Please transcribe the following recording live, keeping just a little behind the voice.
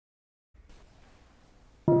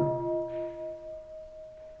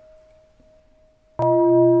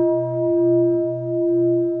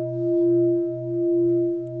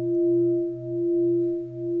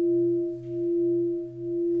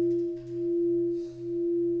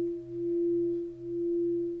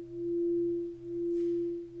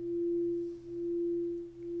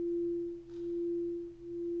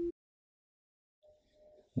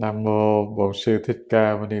Nam mô Bổn Sư Thích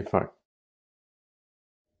Ca Mâu Ni Phật.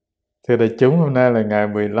 Thưa đại chúng, hôm nay là ngày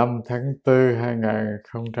 15 tháng 4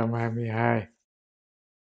 2022.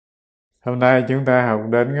 Hôm nay chúng ta học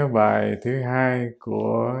đến cái bài thứ hai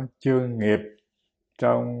của chương nghiệp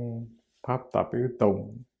trong Pháp tập yếu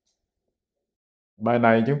tụng. Bài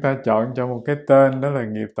này chúng ta chọn cho một cái tên, đó là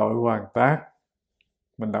Nghiệp Tội Hoàn Tác.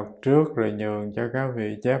 Mình đọc trước rồi nhường cho các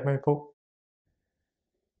vị chép mấy phút.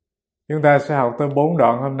 Chúng ta sẽ học tới 4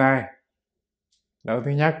 đoạn hôm nay. Đoạn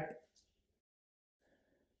thứ nhất: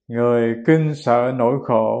 người kinh sợ nỗi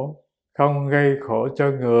khổ, không gây khổ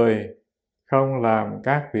cho người, không làm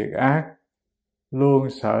các việc ác, luôn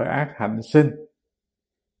sợ ác hạnh sinh.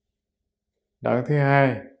 Đoạn thứ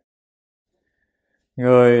hai: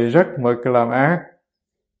 người rất mực làm ác,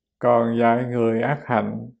 còn dạy người ác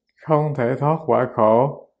hạnh, không thể thoát quả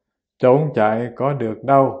khổ, trốn chạy có được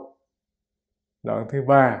đâu. Đoạn thứ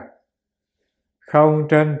ba: không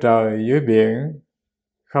trên trời dưới biển,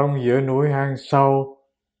 không giữa núi hang sâu,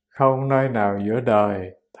 không nơi nào giữa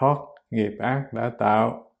đời thoát nghiệp ác đã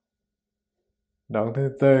tạo. Đoạn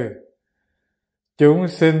thứ tư: chúng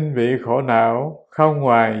sinh bị khổ não, không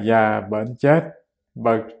ngoài già bệnh chết,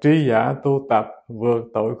 bậc trí giả tu tập vượt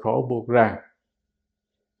tội khổ buộc ràng.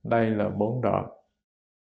 Đây là 4 đoạn.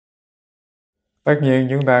 Tất nhiên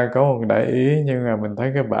chúng ta có một đại ý, nhưng mà mình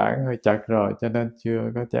thấy cái bản hơi chặt rồi, cho nên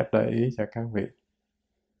chưa có chép đại ý cho các vị.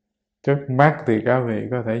 Trước mắt thì các vị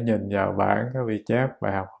có thể nhìn vào bản, các vị chép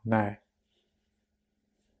bài học hôm nay.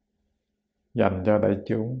 Dành cho đại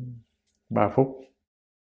chúng 3 phút.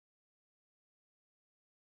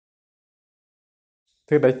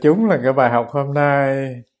 Thưa đại chúng, là cái bài học hôm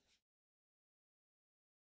nay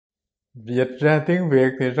dịch ra tiếng Việt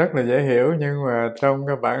thì rất là dễ hiểu, nhưng mà trong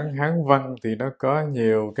cái bản Hán văn thì nó có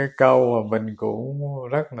nhiều cái câu mà mình cũng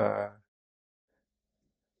rất là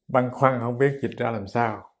băn khoăn, không biết dịch ra làm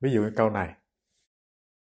sao. Ví dụ cái câu này.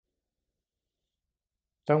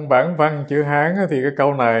 Trong bản văn chữ Hán thì cái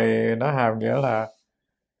câu này nó hàm nghĩa là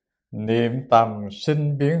niệm tầm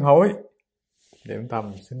sinh biến hối. Niệm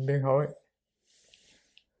tầm sinh biến hối.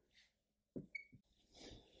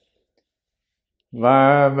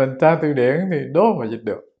 Và mình tra từ điển thì đố mà dịch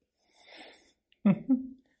được.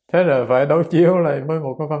 Thế rồi phải đối chiếu lại với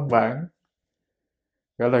một cái văn bản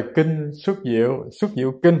gọi là kinh xuất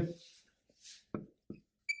diệu kinh.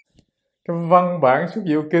 Cái văn bản xuất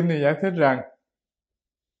diệu kinh thì giải thích rằng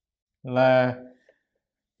là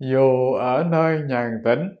dù ở nơi nhàn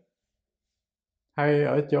tĩnh hay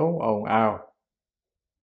ở chốn ồn ào,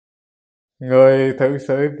 người thực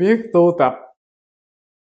sự biết tu tập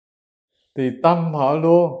thì tâm họ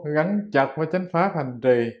luôn gắn chặt với chánh pháp hành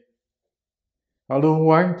trì. Họ luôn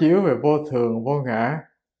quán chiếu về vô thường vô ngã,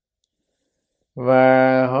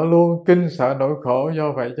 và họ luôn kinh sợ nỗi khổ.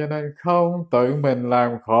 Do vậy cho nên không tự mình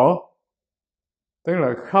làm khổ, tức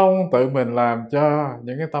là không tự mình làm cho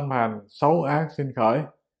những cái tâm hành xấu ác sinh khởi,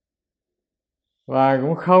 và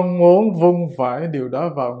cũng không muốn vung phải điều đó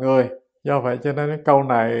vào người. Do vậy cho nên cái câu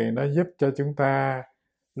này nó giúp cho chúng ta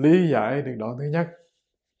lý giải được đoạn thứ nhất.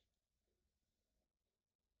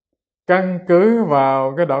 Căn cứ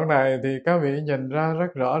vào cái đoạn này thì các vị nhìn ra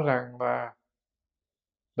rất rõ ràng là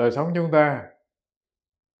đời sống chúng ta,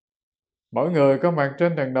 mỗi người có mặt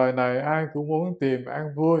trên trần đời này, ai cũng muốn tìm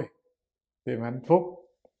an vui, tìm hạnh phúc,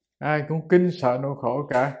 ai cũng kinh sợ nỗi khổ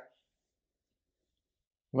cả.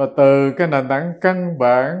 Và từ cái nền tảng căn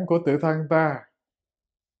bản của tự thân ta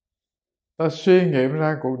suy nghiệm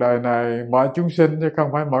ra cuộc đời này, mọi chúng sinh chứ không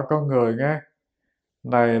phải mỗi con người nghe,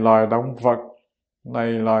 này loài động vật,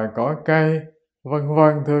 này loài cỏ cây, vân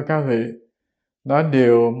vân, thưa các vị, nó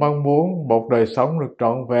đều mong muốn một đời sống được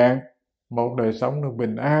trọn vẹn, một đời sống được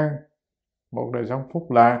bình an, một đời sống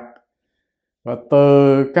phúc lạc. Và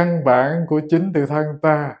từ căn bản của chính tự thân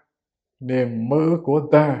ta, niềm mơ ước của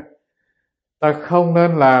ta không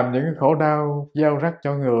nên làm những khổ đau gieo rắc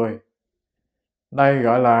cho người. Đây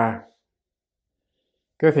gọi là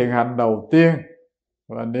cái thiện hạnh đầu tiên.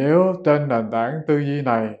 Và nếu trên nền tảng tư duy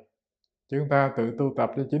này chúng ta tự tu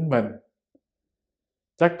tập cho chính mình,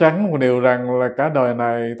 chắc chắn một điều rằng là cả đời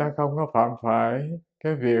này ta không có phạm phải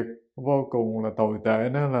cái việc vô cùng là tồi tệ,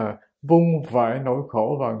 đó là vung vãi nỗi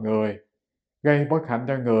khổ vào người, gây bất hạnh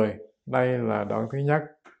cho người. Đây là đoạn thứ nhất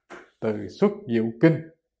từ xuất diệu kinh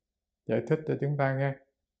giải thích cho chúng ta nghe.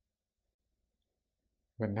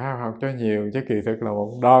 Mình hao học cho nhiều chứ kỳ thực là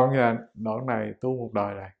một đoạn nha. Đoạn này tu một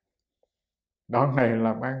đời này, đoạn này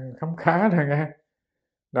làm ăn khấm khá thôi nghe.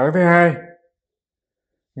 Đoạn thứ hai: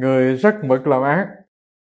 người rất mực làm ác.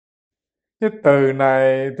 Cái từ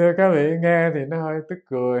này thưa các vị nghe thì nó hơi tức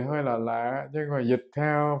cười, hơi là lạ, nhưng mà dịch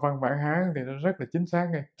theo văn bản Hán thì nó rất là chính xác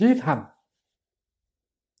nghe. Chí thành.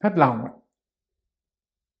 hết lòng,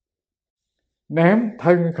 ném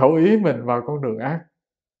thân khẩu ý mình vào con đường ác,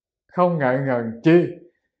 không ngại ngần chi,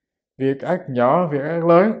 việc ác nhỏ, việc ác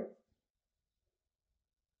lớn,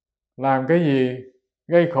 làm cái gì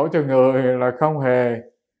gây khổ cho người là không hề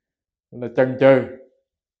là chần chừ,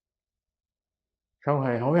 không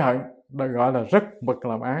hề hối hận, được gọi là rất mực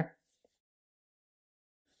làm ác.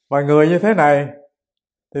 Và người như thế này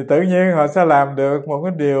thì tự nhiên họ sẽ làm được một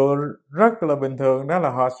cái điều rất là bình thường, đó là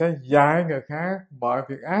họ sẽ dạy người khác mọi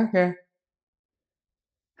việc ác nghe.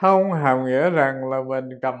 Không hàm nghĩa rằng là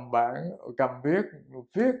mình cầm bảng, cầm viết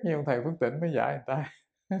như ông thầy Phước Tịnh mới dạy người ta.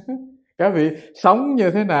 Các vị sống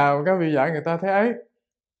như thế nào, các vị dạy người ta thế ấy.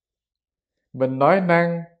 Mình nói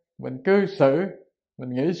năng, mình cư xử, mình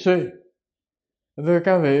nghĩ suy. Thưa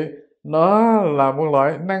các vị, nó là một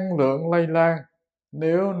loại năng lượng lây lan.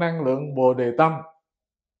 Nếu năng lượng Bồ Đề Tâm,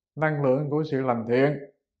 năng lượng của sự lành thiện,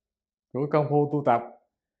 của công phu tu tập,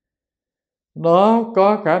 nó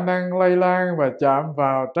có khả năng lây lan và chạm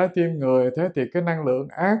vào trái tim người, thế thì cái năng lượng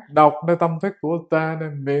ác độc nơi tâm thức của ta, nơi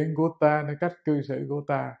miệng của ta, nơi cách cư xử của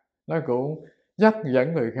ta, nó cũng dắt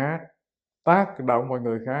dẫn người khác, tác động vào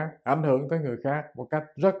người khác, ảnh hưởng tới người khác một cách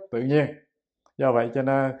rất tự nhiên. Do vậy cho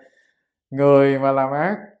nên người mà làm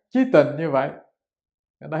ác chí tình như vậy,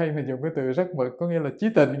 ở đây mình dùng cái từ rất mực, có nghĩa là chí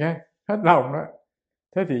tình nghe, hết lòng đó,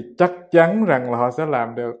 thế thì chắc chắn rằng là họ sẽ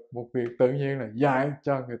làm được một việc tự nhiên là dạy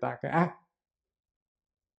cho người ta cái ác.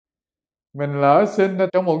 Mình lỡ sinh ra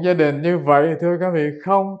trong một gia đình như vậy, thưa các vị,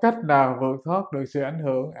 không cách nào vượt thoát được sự ảnh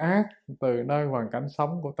hưởng ác từ nơi hoàn cảnh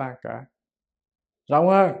sống của ta cả. Rộng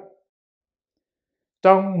hơn,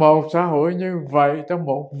 trong một xã hội như vậy, trong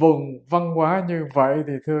một vùng văn hóa như vậy,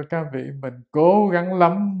 thì thưa các vị, mình cố gắng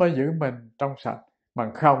lắm mới giữ mình trong sạch,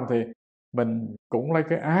 bằng không thì mình cũng lấy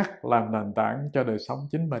cái ác làm nền tảng cho đời sống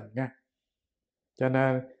chính mình nha. Cho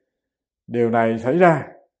nên điều này xảy ra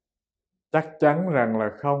chắc chắn rằng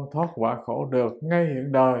là không thoát quả khổ được ngay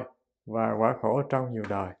hiện đời, và quả khổ trong nhiều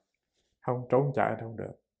đời, không trốn chạy đâu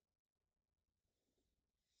được.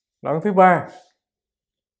 Đoạn thứ ba,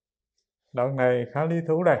 đoạn này khá lý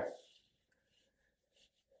thú đây.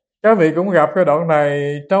 Các vị cũng gặp cái đoạn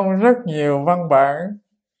này trong rất nhiều văn bản,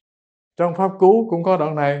 trong Pháp Cú cũng có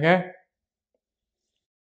đoạn này nghe.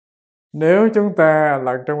 Nếu chúng ta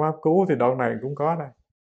lật trong Pháp Cú thì đoạn này cũng có đây.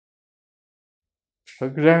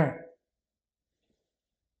 Thực ra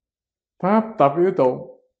Pháp tập yếu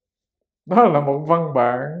tụng, đó là một văn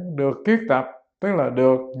bản được kiết tập, tức là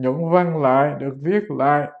được nhuận văn lại, được viết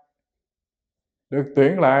lại, được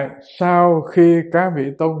tuyển lại sau khi các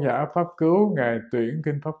vị tôn giả Pháp Cứu Ngài tuyển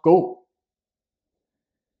kinh Pháp Cú.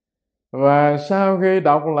 Và sau khi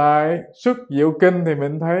đọc lại Xuất Diệu Kinh thì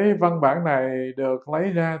mình thấy văn bản này được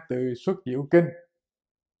lấy ra từ Xuất Diệu Kinh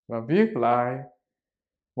và viết lại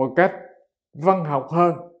một cách văn học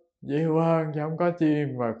hơn, dễ hiểu hơn, chứ không có chi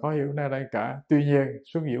mà khó hiểu nơi đây cả. Tuy nhiên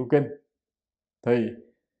Xuất Diệu Kinh thì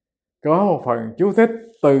có một phần chú thích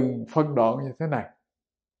từng phân đoạn như thế này,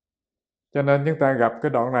 cho nên chúng ta gặp cái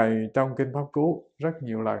đoạn này trong kinh Pháp Cú rất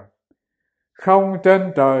nhiều lần. Không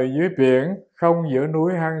trên trời dưới biển, không giữa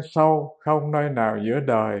núi hang sâu, không nơi nào giữa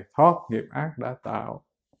đời thoát nghiệp ác đã tạo.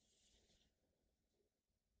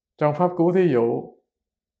 Trong Pháp Cú thí dụ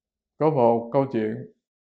có một câu chuyện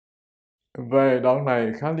về đoạn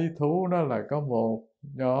này khá lý thú, đó là có một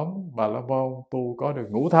nhóm Bà La Môn tu có được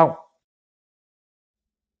ngũ thông,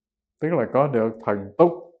 tức là có được thần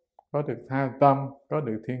túc, có được tha tâm, có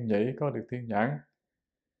được thiên nhĩ, có được thiên nhãn.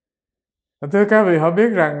 Thưa các vị, họ biết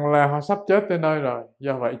rằng là họ sắp chết tới nơi rồi,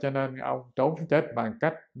 do vậy cho nên ông trốn chết bằng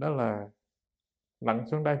cách đó là lặn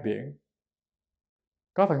xuống đáy biển.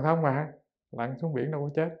 Có thần thông mà, lặn xuống biển đâu có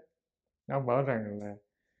chết. Ông bảo rằng là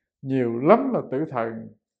nhiều lắm là tử thần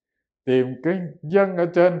tìm cái dân ở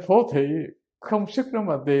trên phố thị không sức đó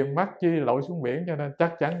mà tìm, mắc chi lội xuống biển, cho nên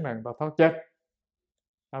chắc chắn rằng ta thoát chết.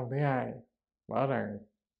 Ông thứ hai bảo rằng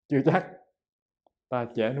chưa chắc, ta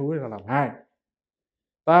chẻ núi ra làm hai,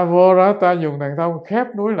 ta vô đó ta dùng thần thông khép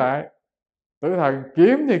núi lại, tử thần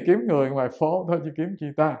kiếm thì kiếm người ngoài phố thôi chứ kiếm chi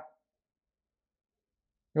ta.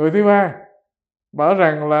 Người thứ ba bảo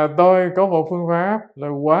rằng là tôi có một phương pháp là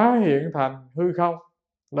hóa hiện thành hư không,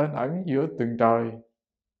 lên ẩn giữa từng trời,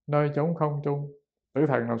 nơi trống không trung, tử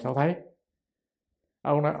thần làm sao thấy.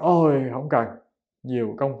 Ông nói ôi không cần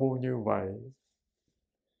nhiều công phu như vậy,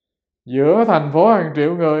 giữa thành phố hàng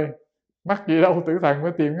triệu người, mắc gì đâu tử thần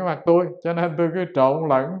mới tìm cái mặt tôi, cho nên tôi cứ trộn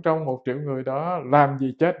lẫn trong 1 triệu người đó, làm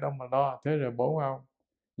gì chết đâu mà lo. Thế rồi bốn ông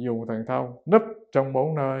dùng thần thông núp trong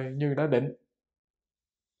 4 nơi như đã định.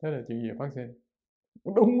 Thế là chuyện gì phát sinh?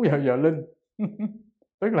 Đúng vào giờ linh.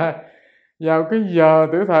 Tức là vào cái giờ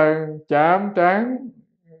tử thần chạm trán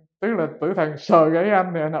Tức là tử thần sờ gáy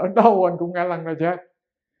anh thì anh ở đâu anh cũng ngã lăn ra chết.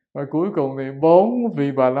 Và cuối cùng thì 4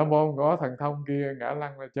 vị Bà La Môn có thần thông kia ngã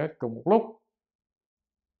lăn ra chết cùng một lúc.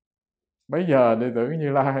 Bây giờ đệ tử Như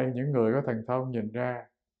Lai, những người có thần thông nhìn ra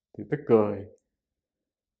thì tức cười.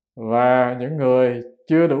 Và những người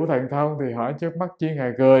chưa đủ thần thông thì hỏi trước mắt chi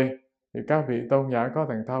ngài cười. Thì các vị tôn giả có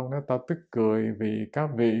thần thông nó ta tức cười vì các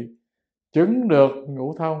vị chứng được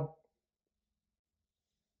ngũ thông.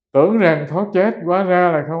 Tưởng rằng thoát chết, hóa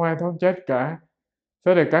ra là không ai thoát chết cả.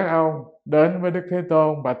 Thế thì các ông đến với Đức Thế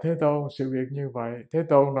Tôn, bạch Thế Tôn sự việc như vậy. Thế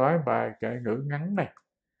Tôn nói bài kệ ngữ ngắn này: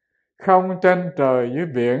 không trên trời dưới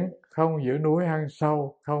biển, không giữa núi hang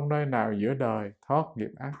sâu, không nơi nào giữa đời thoát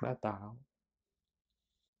nghiệp ác đã tạo.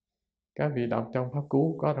 Các vị đọc trong Pháp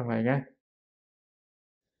Cú có đoạn này nghe.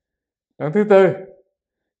 Đoạn thứ tư: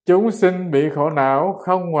 chúng sinh bị khổ não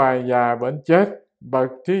không ngoài già bệnh chết, bậc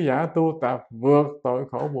trí giả tu tập vượt tội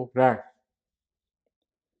khổ buộc ràng.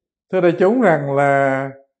 Thưa đại chúng rằng là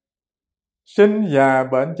sinh già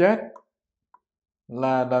bệnh chết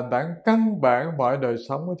là nền tảng căn bản mọi đời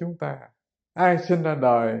sống của chúng ta. Ai sinh ra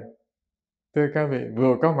đời, thưa các vị,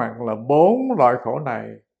 vừa có mặt là 4 loại khổ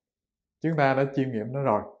này chúng ta đã chiêm nghiệm nó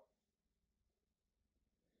rồi.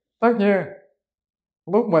 Tất nhiên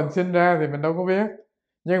lúc mình sinh ra thì mình đâu có biết,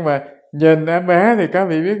 nhưng mà nhìn em bé thì các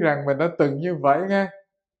vị biết rằng mình đã từng như vậy nghe.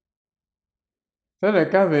 Thế là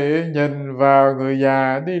các vị nhìn vào người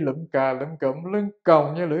già đi lụm cà lụm cụm, lưng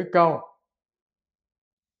còng như lưỡi câu,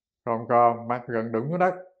 còn mặt gần đụng xuống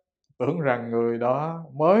đất, tưởng rằng người đó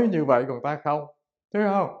mới như vậy còn ta không, chứ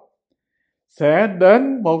không? Sẽ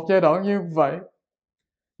đến một giai đoạn như vậy.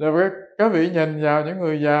 Rồi các vị nhìn vào những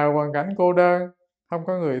người già hoàn cảnh cô đơn, không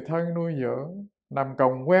có người thân nuôi dưỡng, nằm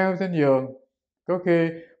còng queo trên giường, có khi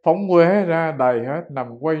phóng quế ra đầy hết,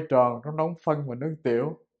 nằm quay tròn trong đống phân và nước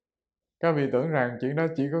tiểu. Các vị tưởng rằng chuyện đó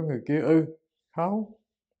chỉ có người kia ư? Không.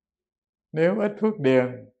 Nếu ít phước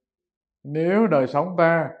điền, nếu đời sống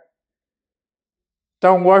ta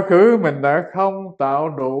trong quá khứ mình đã không tạo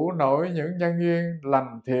đủ nổi những nhân duyên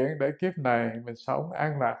lành thiện để kiếp này mình sống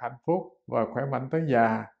an lạc hạnh phúc và khỏe mạnh tới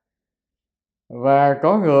già, và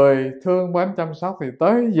có người thương mến chăm sóc, thì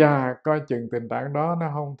tới già coi chừng tình trạng đó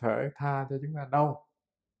nó không thể tha cho chúng ta đâu.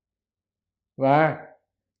 Và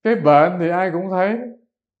cái bệnh thì ai cũng thấy,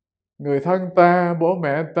 người thân ta, bố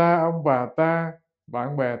mẹ ta, ông bà ta,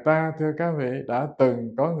 bạn bè ta, thưa các vị, đã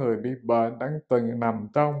từng có người bị bệnh, đã từng nằm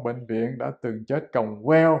trong bệnh viện, đã từng chết còng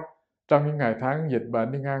queo trong những ngày tháng dịch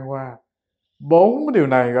bệnh đi ngang qua. 4 điều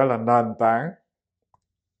này gọi là nền tảng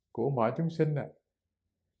của mọi chúng sinh này.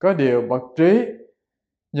 Có điều bậc trí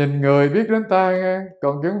nhìn người biết đến ta nghe,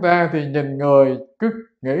 còn chúng ta thì nhìn người cứ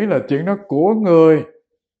nghĩ là chuyện đó của người,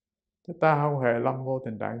 chứ ta không hề lâm vô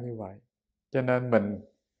tình trạng như vậy. Cho nên mình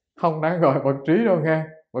không đáng gọi bậc trí đâu nghe.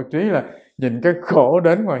 Bậc trí là nhìn cái khổ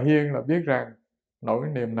đến ngoài hiên là biết rằng nỗi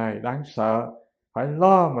niềm này đáng sợ, phải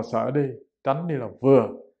lo mà sợ đi, tránh đi là vừa.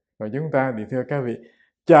 Và chúng ta thì thưa các vị,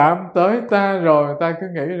 chạm tới ta rồi ta cứ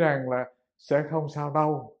nghĩ rằng là sẽ không sao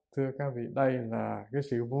đâu. Thưa các vị, đây là cái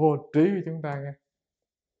sự vô trí của chúng ta nghe.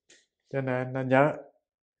 Cho nên nhớ,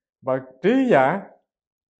 bậc trí giả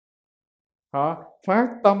họ phát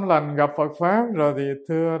tâm lành gặp Phật Pháp rồi thì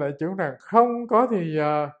thưa đại chúng rằng không có thì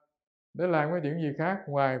giờ để làm cái chuyện gì khác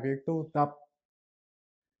ngoài việc tu tập.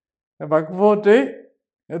 Bậc vô trí,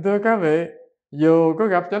 thưa các vị, dù có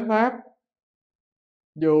gặp chánh pháp,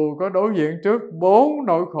 dù có đối diện trước 4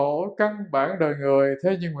 nỗi khổ căn bản đời người,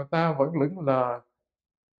 thế nhưng mà ta vẫn lững lờ,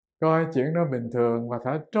 coi chuyện đó bình thường và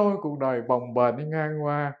thả trôi cuộc đời bồng bềnh đi ngang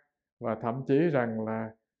qua, và thậm chí rằng là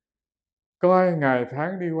coi ngày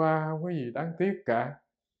tháng đi qua không có gì đáng tiếc cả.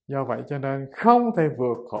 Do vậy cho nên không thể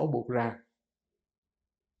vượt khổ buộc ràng.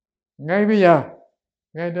 Ngay bây giờ,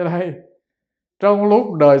 ngay nơi đây, trong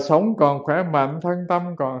lúc đời sống còn khỏe mạnh, thân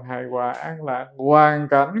tâm còn hài hòa an lạc, hoàn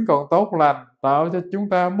cảnh còn tốt lành, tạo cho chúng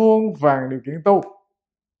ta muôn vàn điều kiện tu,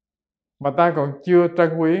 mà ta còn chưa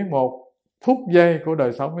trân quý một phút giây của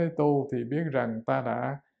đời sống để tu, thì biết rằng ta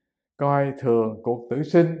đã coi thường cuộc tử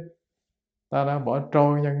sinh, ta đã bỏ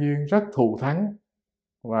trôi nhân duyên rất thù thắng.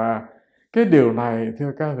 Và cái điều này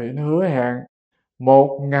thưa các vị, nó hứa hẹn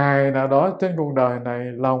một ngày nào đó trên cuộc đời này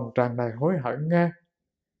lòng tràn đầy hối hận nghe.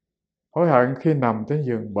 Hối hận khi nằm trên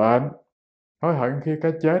giường bệnh, hối hận khi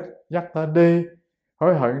cái chết dắt ta đi,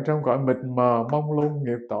 hối hận trong cõi mịt mờ mông lung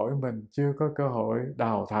nghiệp tội mình chưa có cơ hội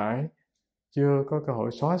đào thải, chưa có cơ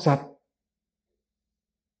hội xóa sạch.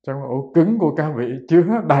 Trong ổ cứng của các vị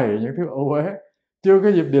chứa đầy những thứ ô uế, chưa có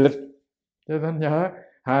dịp địa lịch. Cho nên nhớ,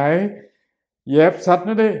 hãy dẹp sạch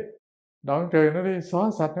nó đi, đoạn trừ nó đi, xóa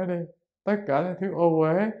sạch nó đi. Tất cả những thứ ô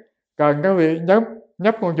uế cần các vị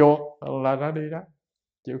nhấp con chuột là ra đi đó.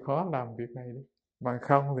 Chịu khó làm việc này đi. Bằng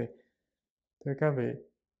không thì thưa các vị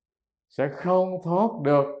sẽ không thoát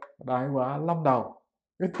được đại họa lâm đầu.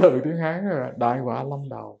 Cái từ tiếng Hán là đại họa lâm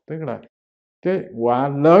đầu, tức là cái họa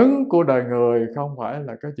lớn của đời người không phải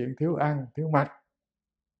là cái chuyện thiếu ăn thiếu mặc.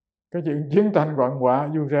 Cái chuyện chiến tranh quặng quạ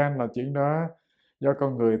Ukraine là chuyện đó do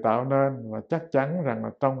con người tạo nên, và chắc chắn rằng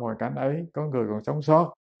là trong hoàn cảnh ấy có người còn sống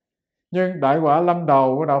sót. Nhưng đại họa lâm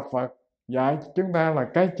đầu của đạo Phật dạy chúng ta là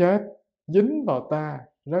cái chết dính vào ta,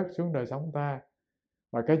 rớt xuống đời sống ta.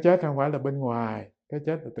 Và cái chết không phải là bên ngoài, cái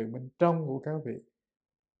chết là từ bên trong của các vị.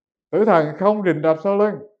 Tử thần không rình rập sau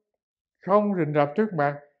lưng, không rình rập trước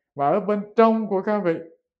mặt, mà ở bên trong của các vị.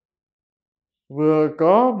 Vừa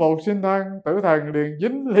có một sinh thân, tử thần liền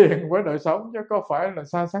dính liền với đời sống, chứ có phải là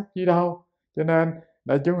xa sắc gì đâu. Cho nên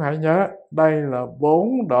đại chúng hãy nhớ, đây là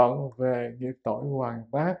 4 đoạn về nghiệp tội hoàn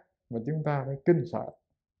tác mà chúng ta phải kinh sợ.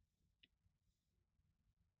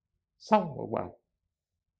 Xong một bài.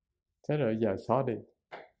 Thế rồi giờ xóa đi,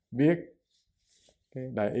 viết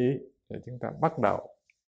cái đại ý để chúng ta bắt đầu.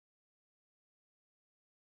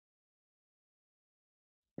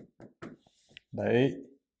 Đại ý: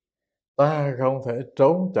 ta không thể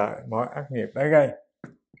trốn chạy mọi ác nghiệp đã gây.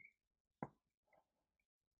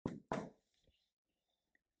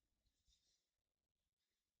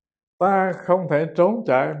 Ta không thể trốn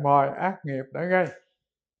chạy mọi ác nghiệp đã gây.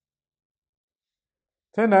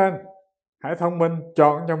 Thế nên hãy thông minh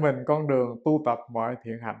chọn cho mình con đường tu tập mọi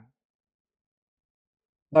thiện hạnh.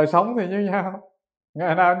 Đời sống thì như nhau,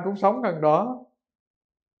 ngày nào anh cũng sống gần đó,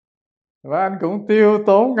 và anh cũng tiêu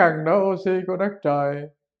tốn gần đó oxy của đất trời,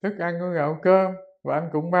 thức ăn của gạo cơm, và anh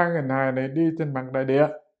cũng mang hình hài này đi trên mặt đại địa.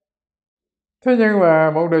 Thế nhưng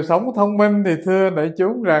mà một đời sống thông minh thì thưa đại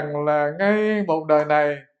chúng rằng là ngay một đời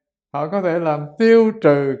này họ có thể làm tiêu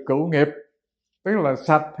trừ cựu nghiệp, tức là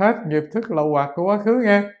sạch hết nghiệp thức lậu hoặc của quá khứ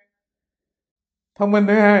nghe. Thông minh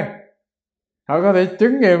thứ hai, họ có thể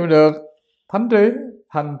chứng nghiệm được thánh trí,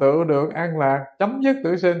 thành tựu được an lạc, chấm dứt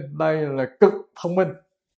tử sinh. Đây là cực thông minh.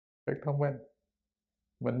 Cực thông minh.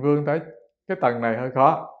 Mình vươn tới cái tầng này hơi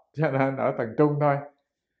khó, cho nên ở tầng trung thôi.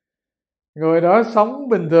 Người đó sống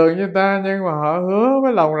bình thường như ta, nhưng mà họ hứa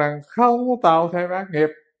với lòng rằng không tạo thêm ác nghiệp,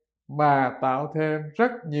 mà tạo thêm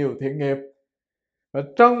rất nhiều thiện nghiệp. Và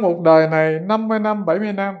trong một đời này 50 năm,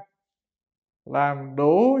 70 năm làm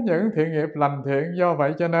đủ những thiện nghiệp lành thiện. Do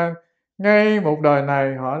vậy cho nên ngay một đời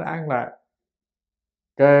này họ đã an lạc,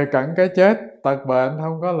 kề cận cái chết, tật bệnh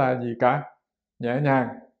không có là gì cả, nhẹ nhàng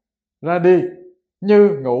ra đi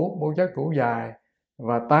như ngủ một giấc ngủ dài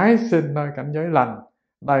và tái sinh nơi cảnh giới lành.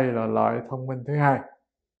 Đây là loại thông minh thứ hai.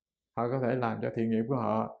 Họ có thể làm cho thiện nghiệp của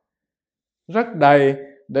họ rất đầy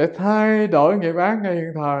để thay đổi nghiệp ác ngay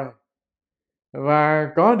hiện thời,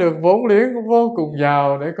 và có được vốn liếng vô cùng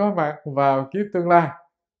giàu để có mặt vào kiếp tương lai.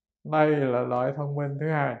 Đây là loại thông minh thứ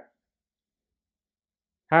hai.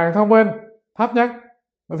 Hàng thông minh thấp nhất,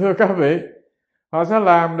 thưa các vị, họ sẽ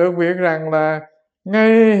làm được việc rằng là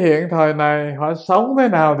ngay hiện thời này họ sống thế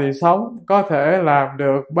nào thì sống, có thể làm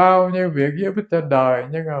được bao nhiêu việc giúp ích cho đời,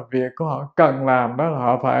 nhưng mà việc của họ cần làm đó là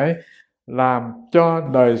họ phải làm cho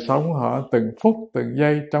đời sống họ từng phút từng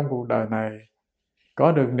giây trong cuộc đời này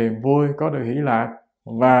có được niềm vui, có được hỷ lạc,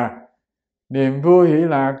 và niềm vui hỷ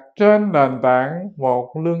lạc trên nền tảng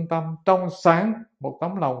một lương tâm trong sáng, một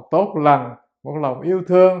tấm lòng tốt lành, một lòng yêu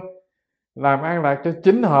thương, làm an lạc cho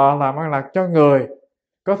chính họ, làm an lạc cho người.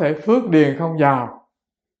 Có thể phước điền không giàu,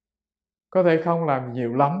 có thể không làm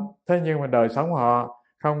nhiều lắm, thế nhưng mà đời sống họ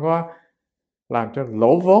không có làm cho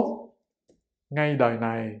lỗ vốn ngay đời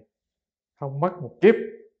này, không mất một kiếp,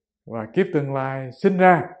 và kiếp tương lai sinh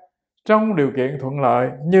ra trong điều kiện thuận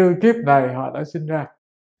lợi như kiếp này họ đã sinh ra.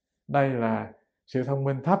 Đây là sự thông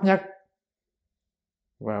minh thấp nhất.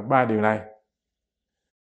 Và 3 điều này,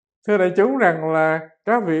 thưa đại chúng, rằng là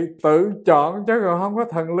các vị tự chọn, chứ còn không có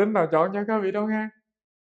thần linh nào chọn cho các vị đâu nghe.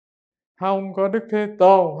 Không có Đức Thế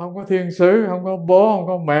Tôn, không có thiên sứ, không có bố, không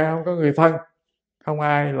có mẹ, không có người thân, không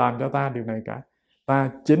ai làm cho ta điều này cả.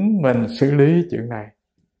 Ta chính mình xử lý chuyện này.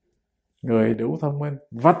 Người đủ thông minh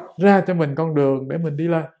vạch ra cho mình con đường để mình đi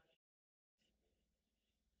lên.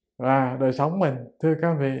 Và đời sống mình, thưa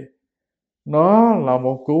các vị, nó là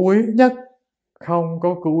một củ quý nhất. Không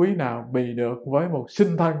có củ quý nào bì được với một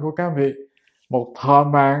sinh thân của các vị, một thọ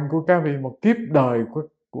mạng của các vị, một kiếp đời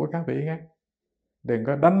của các vị nghe. Đừng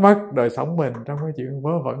có đánh mất đời sống mình trong cái chuyện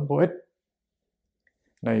vớ vẩn vô ích.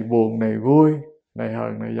 Này buồn, này vui, này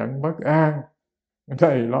hờn, này giận, bất an,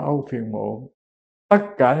 này lo âu phiền muộn. Tất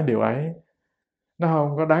cả những điều ấy nó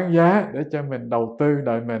không có đáng giá để cho mình đầu tư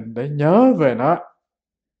đời mình để nhớ về nó,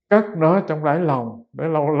 cất nó trong đáy lòng để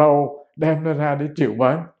lâu lâu đem nó ra để triệu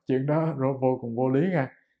mến. Chuyện đó vô cùng vô lý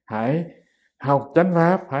nha. Hãy học chánh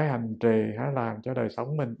pháp, hãy hành trì, hãy làm cho đời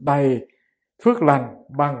sống mình đầy phước lành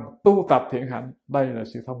bằng tu tập thiện hạnh. Đây là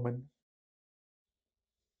sự thông minh.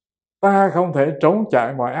 Ta không thể trốn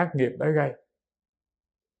chạy mọi ác nghiệp đã gây.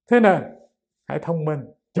 Thế nên hãy thông minh,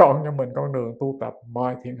 chọn cho mình con đường tu tập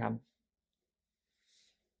mọi thiện hạnh.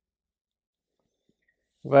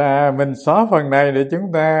 Và mình xóa phần này để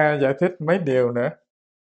chúng ta giải thích mấy điều nữa,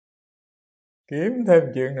 kiếm thêm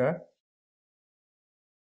chuyện nữa.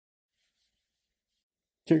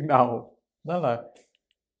 Chuyện đầu đó là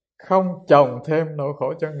không chồng thêm nỗi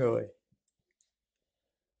khổ cho người.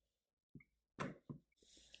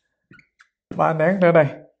 Ba nén nữa đây,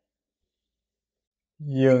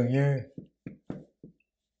 dường như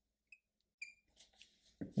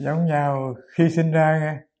giống nhau khi sinh ra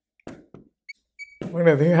nghe. Vấn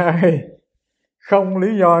đề thứ hai, không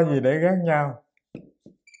lý do gì để ghét nhau.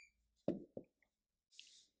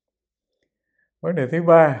 Vấn đề thứ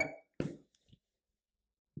ba,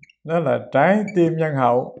 đó là trái tim nhân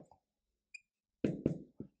hậu.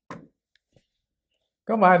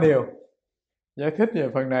 Có 3 điều giải thích về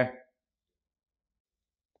phần này.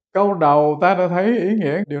 Câu đầu ta đã thấy ý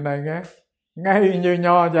nghĩa điều này nghe. Ngay như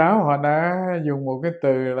nho giáo họ đã dùng một cái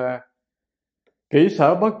từ là kỹ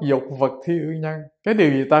sở bất dục, vật thi ư nhân. Cái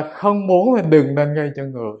điều gì ta không muốn thì đừng nên gây cho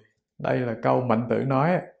người. Đây là câu Mạnh Tử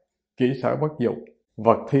nói, kỹ sở bất dục,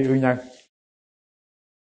 vật thi ư nhân.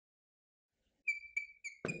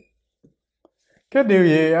 Cái điều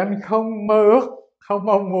gì anh không mơ ước, không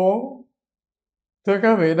mong muốn, thưa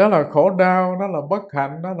các vị, đó là khổ đau, đó là bất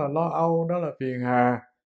hạnh, đó là lo âu, đó là phiền hà.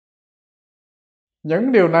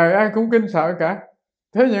 Những điều này ai cũng kinh sợ cả.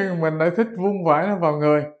 Thế nhưng mình lại thích vung vãi nó vào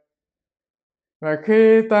người. Và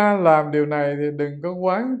khi ta làm điều này thì đừng có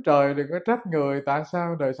oán trời, đừng có trách người tại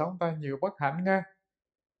sao đời sống ta nhiều bất hạnh nha.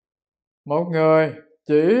 Một người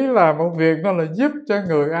chỉ là một việc, đó là giúp cho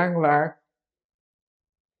người an lạc.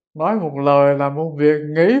 Nói một lời là một việc,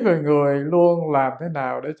 nghĩ về người luôn làm thế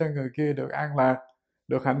nào để cho người kia được an lạc,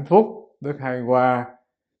 được hạnh phúc, được hài hòa.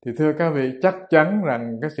 Thì thưa các vị, chắc chắn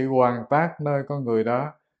rằng cái sự hoàn tác nơi con người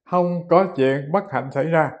đó không có chuyện bất hạnh xảy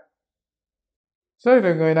ra. Xét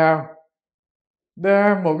từ người nào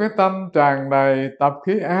đem một cái tâm tràn đầy tập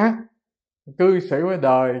khí ác, cư xử với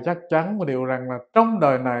đời, chắc chắn một điều rằng là trong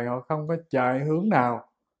đời này họ không có chạy hướng nào,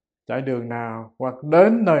 chạy đường nào, hoặc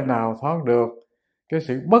đến nơi nào thoát được. Cái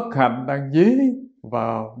sự bất hạnh đang dí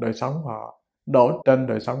vào đời sống họ, đổ trên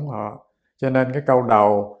đời sống họ. Cho nên cái câu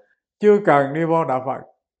đầu, chưa cần đi vô đạo Phật,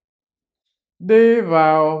 đi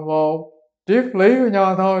vào một triết lý của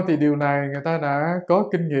nho thôi, thì điều này người ta đã có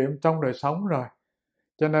kinh nghiệm trong đời sống rồi.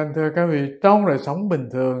 Cho nên thưa các vị, trong đời sống bình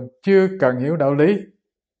thường chưa cần hiểu đạo lý,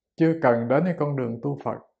 chưa cần đến cái con đường tu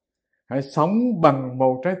Phật. Hãy sống bằng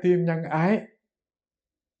một trái tim nhân ái,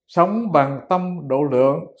 sống bằng tâm độ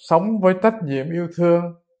lượng, sống với trách nhiệm yêu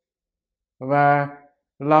thương, và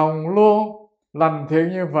lòng luôn lành thiện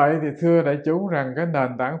như vậy thì thưa đại chúng rằng cái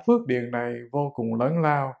nền tảng phước điền này vô cùng lớn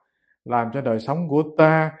lao, làm cho đời sống của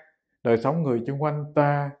ta, đời sống người chung quanh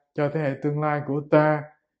ta, cho thế hệ tương lai của ta,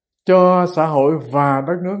 cho xã hội và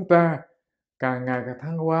đất nước ta càng ngày càng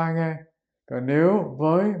thăng hoa nghe. Còn nếu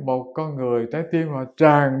với một con người trái tim họ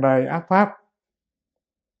tràn đầy ác pháp,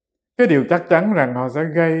 cái điều chắc chắn rằng họ sẽ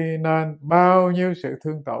gây nên bao nhiêu sự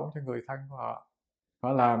thương tổn cho người thân của họ.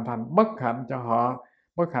 Họ làm thành bất hạnh cho họ,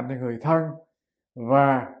 bất hạnh cho người thân.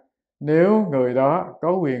 Và nếu người đó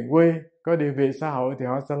có quyền quy, có địa vị xã hội thì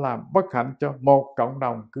họ sẽ làm bất hạnh cho một cộng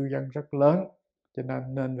đồng cư dân rất lớn. Cho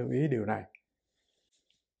nên lưu ý điều này.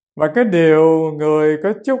 Và cái điều người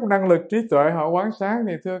có chút năng lực trí tuệ họ quán sát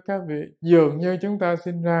thì thưa các vị, dường như chúng ta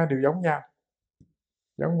sinh ra đều giống nhau.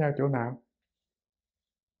 Giống nhau chỗ nào?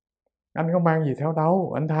 Anh có mang gì theo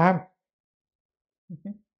đâu, anh tham.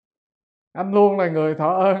 Anh luôn là người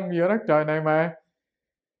thọ ơn giữa đất trời này mà.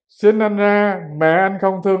 Sinh anh ra, mẹ anh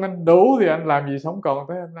không thương anh đủ thì anh làm gì sống còn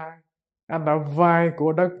tới hôm nay. Anh đã vai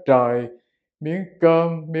của đất trời, miếng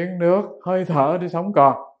cơm, miếng nước, hơi thở để sống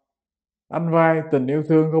còn. Anh vai tình yêu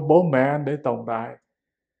thương của bố mẹ anh để tồn tại.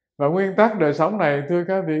 Và nguyên tắc đời sống này, thưa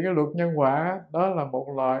các vị, cái luật nhân quả đó là một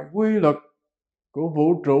loại quy luật của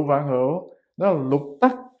vũ trụ vạn hữu. Đó là luật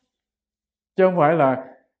tắc, chứ không phải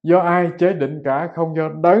là do ai chế định cả, không do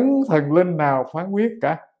đấng thần linh nào phán quyết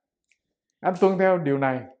cả. Anh tuân theo điều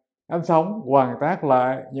này, anh sống hoàn tác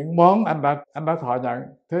lại những món anh đã thọ nhận.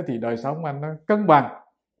 Thế thì đời sống anh nó cân bằng,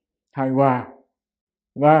 hài hòa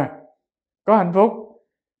và có hạnh phúc.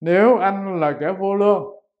 Nếu anh là kẻ vô lương,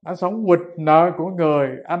 anh sống quỵt nợ của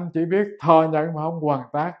người, anh chỉ biết thọ nhận mà không hoàn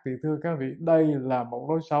tác, thì thưa các vị, đây là một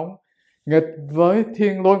lối sống nghịch với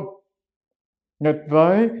thiên luân, nghịch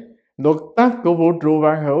với luật tắc của vũ trụ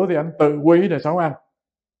vạn hữu, thì anh tự quý đời sống anh.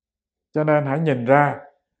 Cho nên hãy nhìn ra,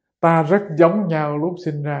 ta rất giống nhau lúc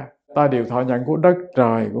sinh ra. Ta đều thọ nhận của đất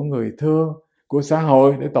trời, của người thương, của xã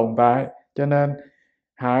hội để tồn tại. Cho nên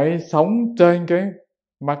hãy sống trên cái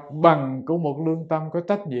mặt bằng của một lương tâm có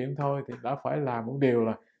trách nhiệm thôi, thì đã phải làm một điều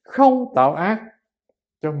là không tạo ác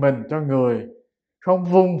cho mình, cho người, không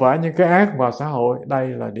vung vãi những cái ác vào xã hội. Đây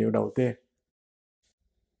là điều đầu tiên.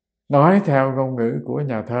 Nói theo ngôn ngữ của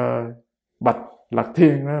nhà thơ Bạch Lạc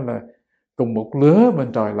Thiên, đó là cùng một lứa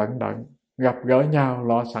bên trời lận đận, gặp gỡ nhau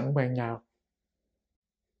lọ sẵn bên nhau,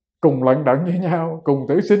 cùng lận đận với nhau, cùng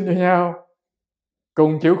tử sinh với nhau,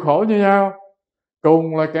 cùng chịu khổ như nhau,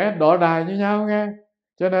 cùng là kẻ đọa đài với nhau nghe.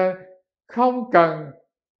 Cho nên không cần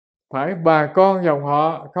phải bà con dòng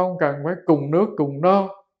họ, không cần phải cùng nước cùng nô,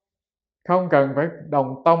 không cần phải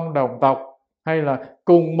đồng tông đồng tộc hay là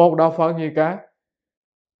cùng một đạo phận gì cả.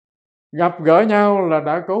 Gặp gỡ nhau là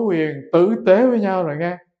đã có quyền tử tế với nhau rồi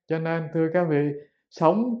nghe. Cho nên thưa các vị,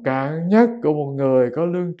 sống cạn nhất của một người có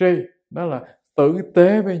lương tri đó là tử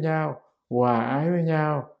tế với nhau, hòa ái với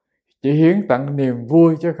nhau, chỉ hiến tặng niềm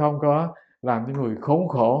vui chứ không có làm cho người khốn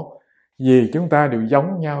khổ. Vì chúng ta đều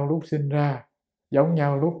giống nhau lúc sinh ra, giống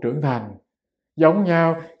nhau lúc trưởng thành, giống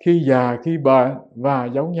nhau khi già khi bệnh, và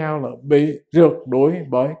giống nhau là bị rượt đuổi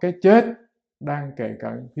bởi cái chết đang kề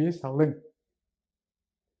cận phía sau lưng.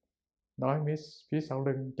 Nói phía sau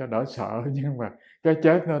lưng cho đỡ sợ, nhưng mà cái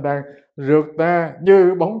chết nó đang rượt ta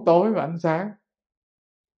như bóng tối và ánh sáng,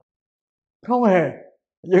 không hề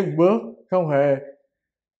dừng bước, không hề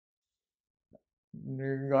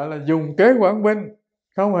gọi là dùng kế quản binh,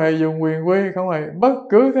 không hề dùng quyền quy, không hề bất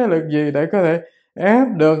cứ thế lực gì để có thể ép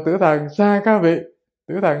được tử thần xa các vị.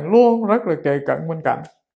 Tử thần luôn rất là kề cận bên cạnh.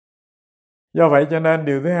 Do vậy cho nên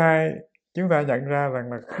điều thứ hai, chúng ta nhận ra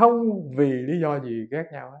rằng là không vì lý do gì ghét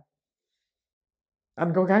nhau hết.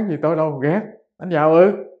 Anh có khác gì tôi đâu ghét. Anh giàu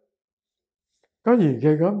có gì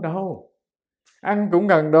ghê gớm đâu. Ăn cũng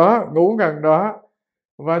gần đó, ngủ gần đó,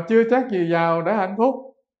 và chưa chắc gì giàu đã hạnh phúc,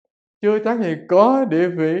 chưa chắc gì có địa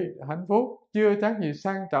vị hạnh phúc, chưa chắc gì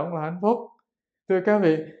sang trọng là hạnh phúc. Thưa các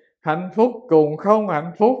vị, hạnh phúc cùng không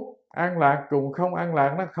hạnh phúc, an lạc cùng không an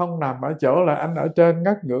lạc, nó không nằm ở chỗ là anh ở trên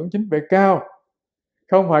ngất ngưỡng chính bệ cao,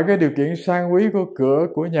 không phải cái điều kiện sang quý của cửa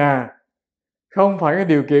của nhà, không phải cái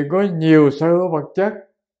điều kiện có nhiều sở hữu vật chất,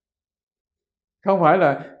 không phải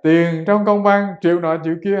là tiền trong công văn triệu nọ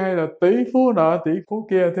triệu kia, hay là tỷ phú nọ tỷ phú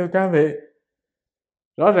kia. Thưa các vị,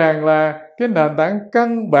 rõ ràng là cái nền tảng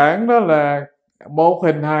căn bản đó là một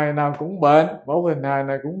hình hài nào cũng bệnh, một hình hài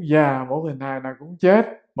nào cũng già, một hình hài nào cũng chết,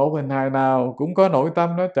 một hình hài nào cũng có nội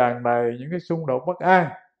tâm nó tràn đầy những cái xung đột bất an.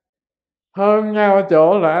 Hơn nhau ở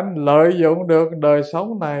chỗ là anh lợi dụng được đời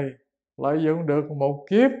sống này, lợi dụng được một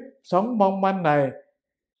kiếp sống mong manh này,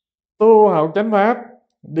 tu học chánh pháp,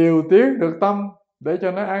 điều tiết được tâm để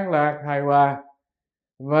cho nó an lạc hài hòa,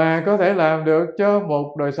 và có thể làm được cho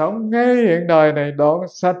một đời sống ngay hiện đời này đoạn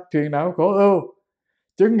sạch phiền não khổ ưu,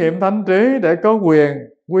 chứng nghiệm thánh trí để có quyền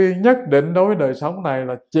quy nhất định đối với đời sống này,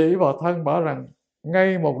 là chỉ vào thân bảo rằng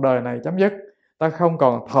ngay một đời này chấm dứt, ta không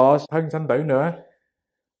còn thọ thân sanh tử nữa.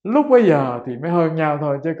 Lúc bấy giờ thì mới hơn nhau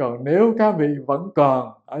thôi, chứ còn nếu các vị vẫn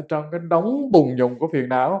còn ở trong cái đống bùn nhùng của phiền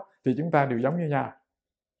não thì chúng ta đều giống như nhau,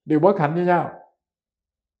 đều bất hạnh như nhau.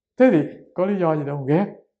 Thế thì có lý do gì đâu ghét.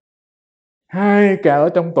 Hai kẻ ở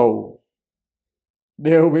trong tù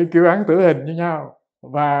đều bị kêu án tử hình như nhau,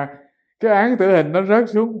 và cái án tử hình nó rớt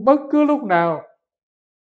xuống bất cứ lúc nào,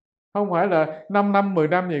 không phải là 5 năm 10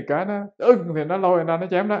 năm gì cả. Nó thì nó lôi người ta, nó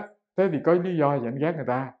chém đó. Thế thì có lý do gì anh ghét người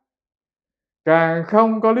ta? Càng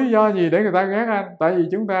không có lý do gì để người ta ghét anh, tại vì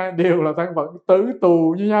chúng ta đều là thân phận tử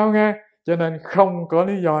tù như nhau nghe. Cho nên không có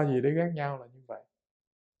lý do gì để ghét nhau là như vậy.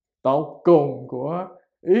 Tột cùng của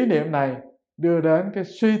ý niệm này đưa đến cái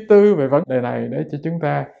suy tư về vấn đề này, để cho chúng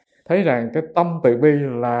ta thấy rằng cái tâm từ bi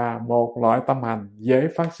là một loại tâm hành dễ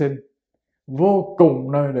phát sinh vô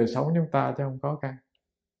cùng nơi đời sống chúng ta, chứ không có căn.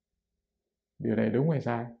 Điều này đúng hay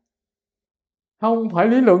sai? Không phải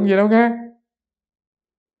lý luận gì đâu nghe.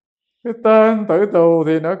 Cái tên tử tù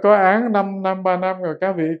thì nó có án 5 năm 3 năm rồi,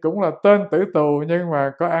 các vị cũng là tên tử tù, nhưng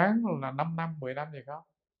mà có án là 5 năm 10 năm gì không?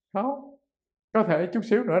 Không. Có thể chút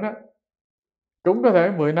xíu nữa đó, cũng có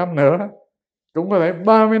thể 10 năm nữa, cũng có thể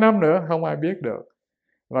 30 năm nữa, không ai biết được.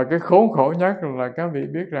 Và cái khốn khổ nhất là các vị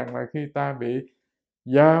biết rằng là khi ta bị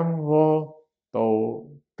giam vô tù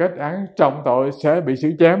kết án trọng tội sẽ bị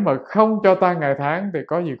xử chém mà không cho ta ngày tháng, thì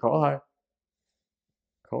có gì khổ hơn?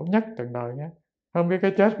 Khổ nhất trần đời nhé, không biết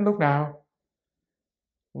cái chết lúc nào.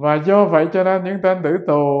 Và do vậy cho nên những tên tử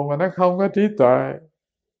tù mà nó không có trí tuệ,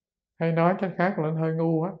 hay nói cách khác là nó hơi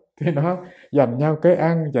ngu á, thì nó giành nhau cái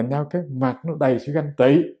ăn, giành nhau cái mặt, nó đầy sự ganh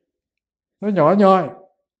tị, nó nhỏ nhoi.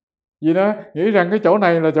 Vì nó nghĩ rằng cái chỗ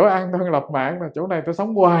này là chỗ an thân lập mạng, là chỗ này tôi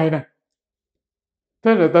sống hoài nè.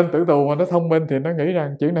 Thế rồi tên tử tù mà nó thông minh thì nó nghĩ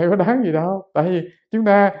rằng chuyện này có đáng gì đâu. Tại vì chúng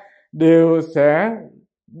ta đều sẽ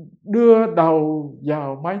đưa đầu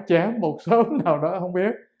vào mái chém một sớm nào đó, không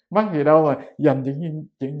biết. Mắc gì đâu mà dành những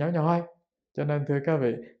chuyện nhỏ nhoi. Cho nên thưa các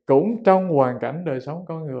vị, cũng trong hoàn cảnh đời sống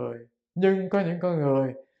con người, nhưng có những con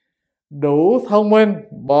người đủ thông minh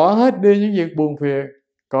bỏ hết đi những việc buồn phiền,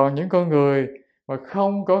 còn những con người mà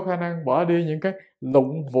không có khả năng bỏ đi những cái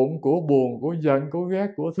lụng vụng của buồn, của giận, của ghét,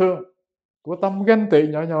 của thương, của tâm ganh tị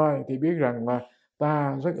nhỏ nhoi, thì biết rằng là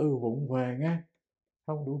ta rất vụng về nghe,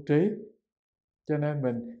 không đủ trí. Cho nên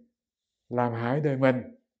mình làm hại đời mình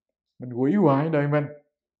hủy hoại đời mình.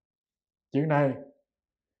 Chuyện này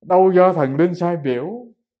đâu do thần linh sai biểu,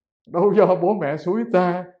 đâu do bố mẹ xúi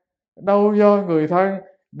ta, đâu do người thân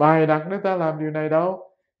bài đặt để ta làm điều này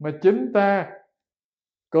đâu, mà chính ta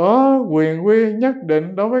có quyền quy nhất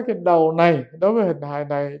định đối với cái đầu này, đối với hình hài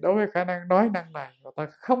này, đối với khả năng nói năng này, và ta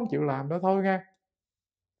không chịu làm đó thôi nha.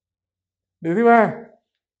 Điều thứ ba,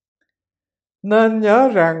 nên nhớ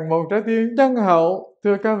rằng một trái tim nhân hậu,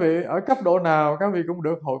 thưa các vị, ở cấp độ nào các vị cũng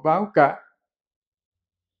được hồi báo cả.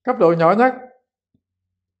 Cấp độ nhỏ nhất,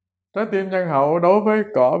 trái tim nhân hậu đối với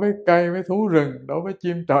cỏ, với cây, với thú rừng, đối với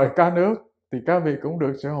chim trời cá nước, thì các vị cũng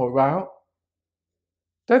được sự hồi báo.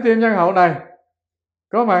 Trái tim nhân hậu này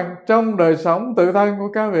có mặt trong đời sống tự thân của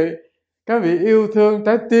các vị. Các vị yêu thương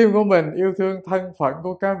trái tim của mình, yêu thương thân phận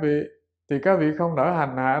của các vị, thì các vị không nỡ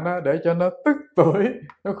hành hạ nó để cho nó tức tuổi,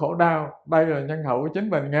 nó khổ đau. Đây là nhân hậu của chính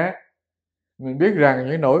mình nghe. Mình biết rằng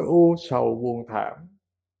những nỗi u sầu buồn thảm,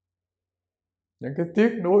 những cái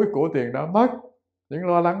tiếc nuối của tiền đã mất, những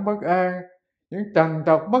lo lắng bất an, những trằn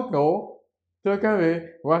trọc mất ngủ, thưa các vị,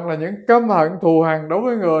 hoặc là những căm hận thù hằn đối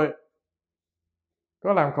với người,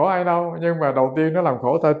 có làm khổ ai đâu, nhưng mà đầu tiên nó làm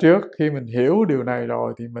khổ ta trước. Khi mình hiểu điều này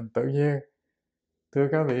rồi thì mình tự nhiên, thưa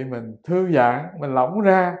các vị, mình thư giãn, mình lỏng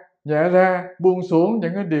ra, nhẹ ra, buông xuống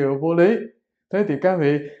những cái điều vô lý. Thế thì các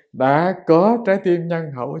vị đã có trái tim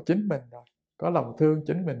nhân hậu của chính mình rồi, có lòng thương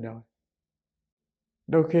chính mình rồi.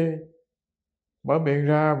 Đôi khi mở miệng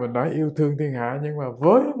ra mình nói yêu thương thiên hạ, nhưng mà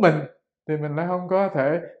với mình thì mình lại không có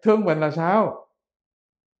thể thương mình là sao?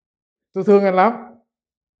 Tôi thương anh lắm,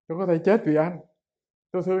 tôi có thể chết vì anh.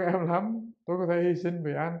 Tôi thương em lắm, tôi có thể hy sinh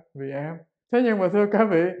vì anh, vì em. Thế nhưng mà thưa các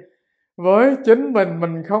vị, với chính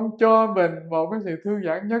mình không cho mình một cái sự thư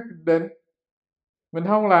giãn nhất định, mình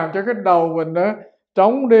không làm cho cái đầu mình đó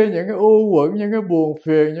trống đi những cái u uẩn, những cái buồn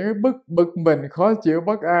phiền, những cái bực mình, khó chịu,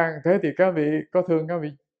 bất an. Thế thì các vị có thương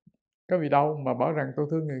các vị đâu mà bảo rằng tôi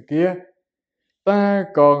thương người kia. Ta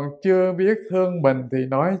còn chưa biết thương mình thì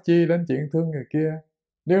nói chi đến chuyện thương người kia.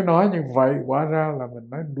 Nếu nói như vậy quả ra là mình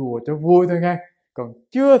nói đùa cho vui thôi nghe, còn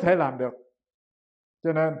chưa thể làm được.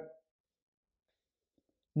 Cho nên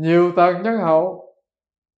nhiều tầng nhân hậu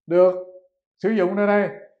được sử dụng nơi đây.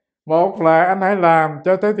 Một là anh hãy làm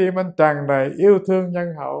cho trái tim anh tràn đầy yêu thương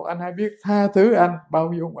nhân hậu, anh hãy biết tha thứ anh,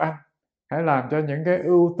 bao dung anh. Hãy làm cho những cái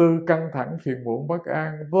ưu tư, căng thẳng, phiền muộn, bất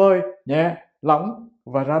an vơi nhẹ, lỏng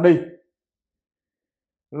và ra đi.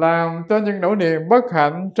 Làm cho những nỗi niềm bất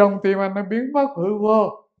hạnh trong tim anh nó biến mất hư vô.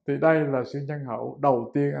 Thì đây là sự nhân hậu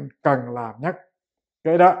đầu tiên anh cần làm nhất.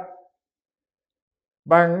 Cái đó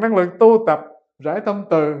bằng năng lực tu tập, rải tâm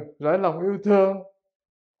từ, rải lòng yêu thương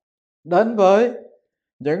đến với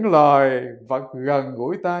những loài vật gần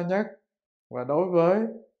gũi ta nhất, và đối với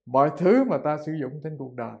mọi thứ mà ta sử dụng trên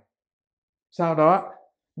cuộc đời. Sau đó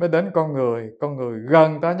mới đến con người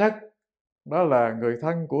gần ta nhất, đó là người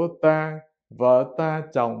thân của ta, vợ ta,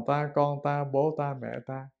 chồng ta, con ta, bố ta, mẹ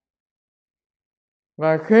ta.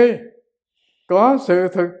 Và khi có sự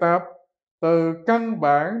thực tập từ căn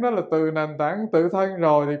bản, đó là từ nền tảng tự thân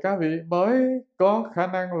rồi, thì các vị mới có khả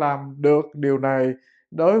năng làm được điều này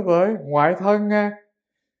đối với ngoại thân nha.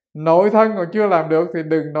 Nội thân còn chưa làm được thì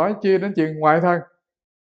đừng nói chi đến chuyện ngoại thân.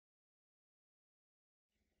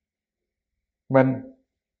 Mình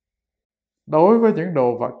đối với những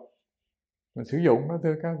đồ vật mình sử dụng nó,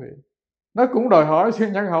 thưa các vị, nó cũng đòi hỏi sự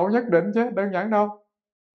nhân hậu nhất định chứ, đơn giản đâu.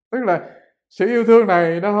 Tức là sự yêu thương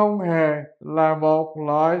này nó không hề là một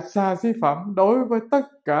loại xa xỉ phẩm đối với tất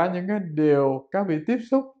cả những cái điều các vị tiếp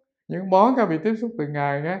xúc, những món các vị tiếp xúc từng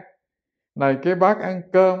ngày nhé. Này cái bát ăn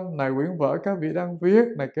cơm, này quyển vở các vị đang viết,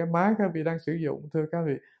 này cái máy các vị đang sử dụng, thưa các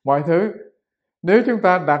vị, mọi thứ nếu chúng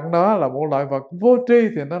ta đặt nó là một loại vật vô tri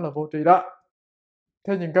thì nó là vô tri đó.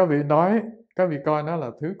 Thế nhưng các vị nói, các vị coi nó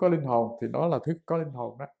là thứ có linh hồn thì nó là thứ có linh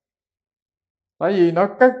hồn đó. Tại vì nó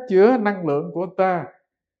cất chứa năng lượng của ta.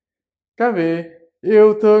 Các vị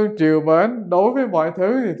yêu thương trìu mến đối với mọi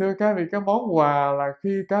thứ thì thưa các vị, cái món quà là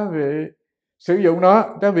khi các vị sử dụng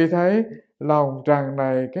nó, các vị thấy lòng trần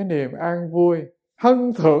này cái niềm an vui,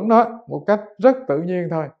 hân thưởng nó một cách rất tự nhiên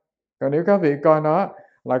thôi. Còn nếu các vị coi nó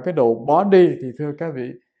là cái đồ bỏ đi thì thưa các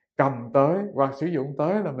vị, cầm tới hoặc sử dụng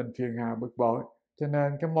tới là mình phiền hà bực bội. Cho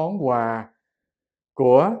nên cái món quà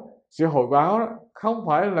của sự hồi báo đó không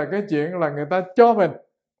phải là cái chuyện là người ta cho mình,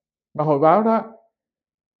 mà hồi báo đó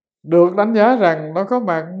được đánh giá rằng nó có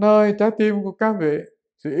mặt nơi trái tim của các vị,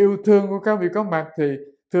 sự yêu thương của các vị có mặt, thì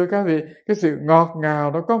thưa các vị, cái sự ngọt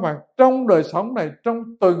ngào nó có mặt trong đời sống này, trong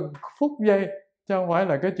từng phút giây, chứ không phải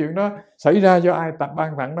là cái chuyện đó xảy ra do ai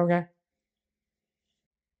ban tặng đâu nghe.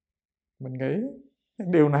 Mình nghĩ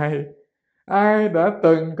điều này ai đã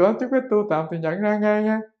từng có chút ít tu tập thì nhận ra ngay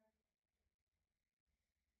nha.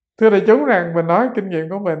 Thưa đại chúng rằng mình nói kinh nghiệm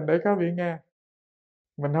của mình để các vị nghe.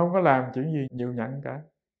 Mình không có làm chuyện gì nhiều nhận cả.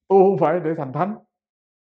 Tu không phải để thành thánh.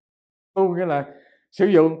 Tu nghĩa là sử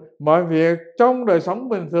dụng mọi việc trong đời sống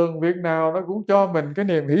bình thường, việc nào nó cũng cho mình cái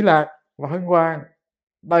niềm hỷ lạc và hân hoan.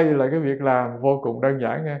 Đây là cái việc làm vô cùng đơn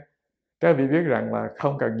giản nha. Các vị biết rằng là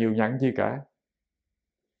không cần nhiều nhận gì cả.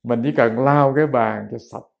 Mình chỉ cần lau cái bàn cho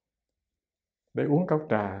sạch để uống cốc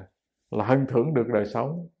trà là hân thưởng được đời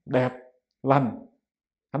sống đẹp, lành,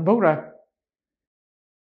 hạnh phúc rồi.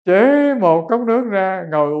 Chế một cốc nước ra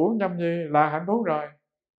ngồi uống nhâm nhi là hạnh phúc rồi.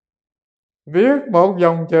 Viết một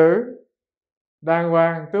dòng chữ đàng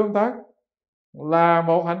hoàng tươm tất là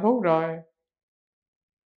một hạnh phúc rồi.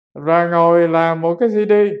 Và ngồi làm một cái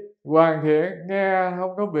CD hoàn thiện, nghe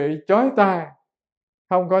không có bị chói tai,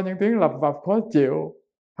 không có những tiếng lập bập khó chịu,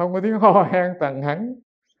 không có tiếng ho hen tần hắng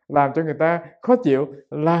làm cho người ta khó chịu,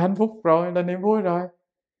 là hạnh phúc rồi, là niềm vui rồi.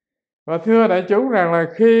 Và thưa đại chúng rằng là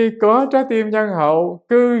khi có trái tim nhân hậu,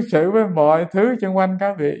 cư xử với mọi thứ xung quanh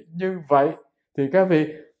các vị như vậy thì các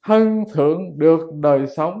vị hân thưởng được đời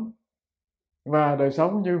sống. Và đời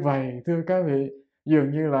sống như vậy thưa các vị,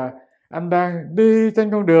 dường như là anh đang đi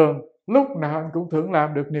trên con đường, lúc nào anh cũng thưởng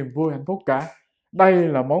làm được niềm vui hạnh phúc cả. Đây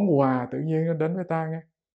là món quà tự nhiên đến với ta nghe.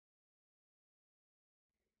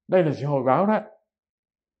 Đây là sự hồi báo đó.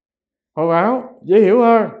 Hồi báo dễ hiểu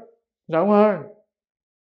hơn, rộng hơn,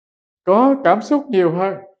 có cảm xúc nhiều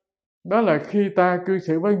hơn. Đó là khi ta cư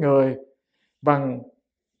xử với người bằng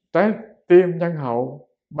trái tim nhân hậu,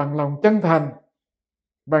 bằng lòng chân thành,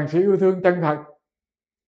 bằng sự yêu thương chân thật.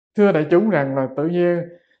 Thưa đại chúng rằng là tự nhiên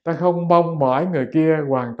ta không mong mỏi người kia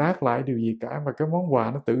hoàn tác lại điều gì cả, mà cái món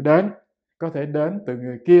quà nó tự đến. Có thể đến từ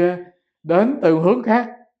người kia, đến từ hướng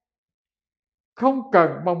khác, không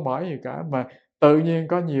cần mong mỏi gì cả, mà tự nhiên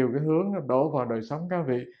có nhiều cái hướng nó đổ vào đời sống các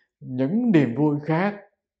vị, những niềm vui khác,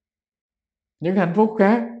 những hạnh phúc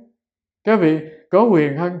khác. Các vị có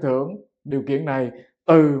quyền hân thưởng điều kiện này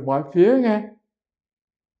từ mọi phía nghe.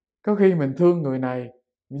 Có khi mình thương người này,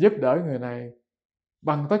 mình giúp đỡ người này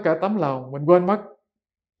bằng tất cả tấm lòng, mình quên mất.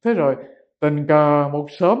 Thế rồi tình cờ một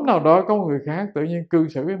sớm nào đó có người khác tự nhiên cư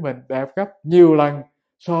xử với mình đẹp gấp nhiều lần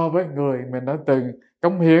so với người mình đã từng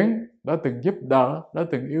cống hiến, đã từng giúp đỡ, đã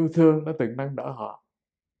từng yêu thương, đã từng nâng đỡ họ.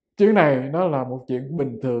 Chuyện này nó là một chuyện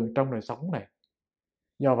bình thường trong đời sống này.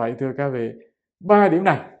 Do vậy thưa các vị, 3 điểm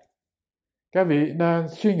này các vị nên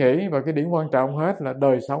suy nghĩ, và cái điểm quan trọng hết là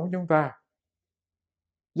đời sống chúng ta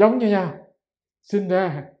giống như nhau, sinh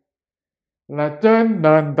ra là trên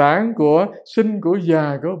nền tảng của sinh, của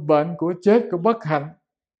già, của bệnh, của chết, của bất hạnh.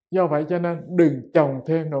 Do vậy cho nên đừng chồng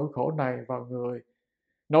thêm nỗi khổ này vào người.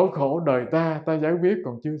 Nỗi khổ đời ta giải quyết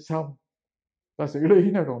còn chưa xong, ta xử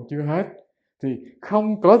lý nó còn chưa hết, thì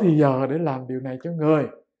không có thì giờ để làm điều này cho người,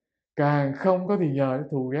 càng không có thì giờ để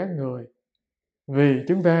thù ghét người. Vì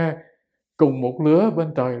chúng ta cùng một lứa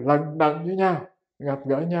bên trời lần đận với nhau, gặp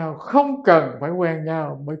gỡ nhau, không cần phải quen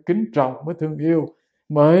nhau mới kính trọng, mới thương yêu,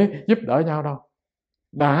 mới giúp đỡ nhau đâu.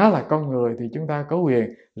 Đã là con người thì chúng ta có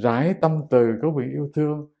quyền rải tâm từ, có quyền yêu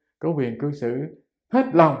thương, có quyền cư xử hết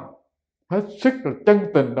lòng, hết sức là chân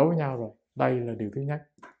tình đối với nhau rồi. Đây là điều thứ nhất.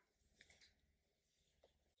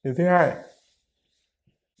 Điều thứ hai,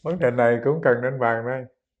 vấn đề này cũng cần nên bàn đây.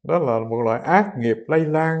 Đó là một loại ác nghiệp lây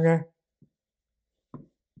lan nha.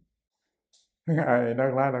 Ngài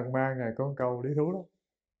Đăng La Đăng Ma, Ngài có một câu lý thú lắm.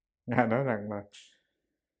 Ngài nói rằng là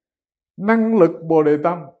năng lực Bồ Đề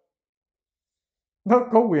Tâm nó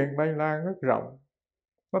có quyền lây lan rất rộng,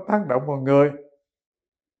 nó tác động vào người.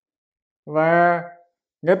 Và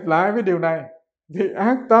nghịch lại với điều này thì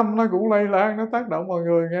ác tâm nó cũng lây lan, nó tác động vào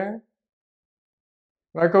người nghe.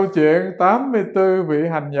 Và câu chuyện 84 vị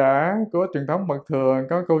hành giả của truyền thống Mật Thừa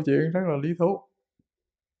có câu chuyện rất là lý thú.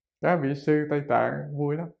 Các vị sư Tây Tạng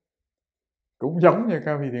vui lắm, cũng giống như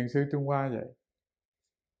các vị thiền sư Trung Hoa vậy.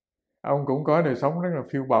 Ông cũng có đời sống rất là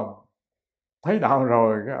phiêu bồng. Thấy đạo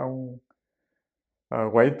rồi cái ông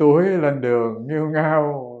quậy túi lên đường nghêu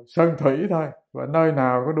ngao sơn thủy thôi, và nơi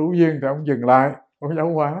nào có đủ duyên thì ông dừng lại, ông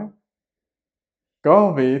giáo hóa.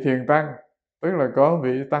 Có vị thiền tăng, tức là có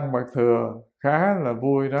vị tăng mật thừa khá là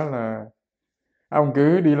vui, đó là ông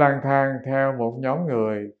cứ đi lang thang theo một nhóm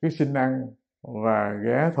người, cứ xin ăn, và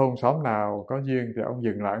ghé thôn xóm nào có duyên thì ông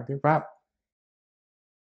dừng lại thuyết pháp.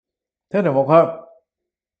 Thế là một hôm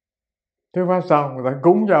thuyết pháp xong, người ta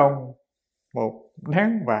cúng cho ông một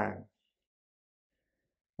nén vàng,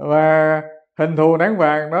 và hình thù nén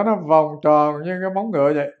vàng đó nó vòng tròn như cái móng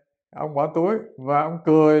ngựa vậy. Ông bỏ túi và ông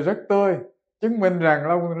cười rất tươi, chứng minh rằng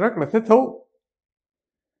ông rất là thích thú.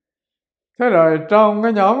 Thế rồi trong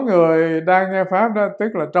cái nhóm người đang nghe pháp đó,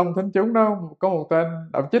 tức là trong thính chúng đó, có một tên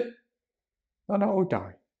đạo chích. Nó nói ôi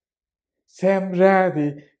trời, xem ra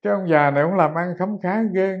thì cái ông già này ông làm ăn khấm khá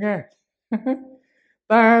ghê nghe.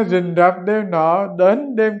 Ta rình rập đêm nọ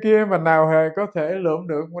đến đêm kia mà nào hề có thể lượm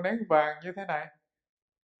được một nén vàng như thế này.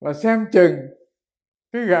 Và xem chừng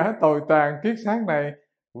cái gã tồi tàn kiết xác này,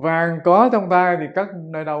 vàng có trong tay thì cất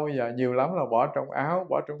nơi đâu bây giờ? Nhiều lắm là bỏ trong áo,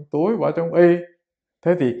 bỏ trong túi, bỏ trong y.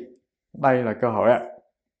 Thế thì đây là cơ hội ạ.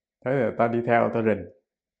 Thế thì ta đi theo, ta rình.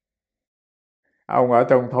 Ông ở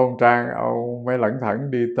trong thôn trang, ông mới lẩn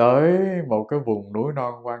thẩn đi tới một cái vùng núi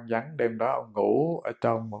non hoang vắng. Đêm đó ông ngủ ở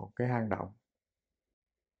trong một cái hang động.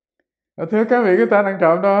 Thưa các vị, cái tên ăn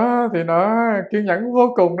trộm đó thì nó kiên nhẫn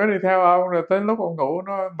vô cùng, nó đi theo ông, rồi tới lúc ông ngủ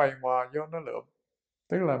nó mày mò vô nó lượm,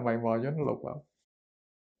 tức là mày mò vô nó lục ông.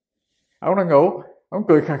 Ông đang ngủ, ông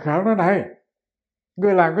cười khà khà, nói này,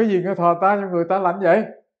 ngươi làm cái gì ngươi thò ta cho người ta lạnh vậy?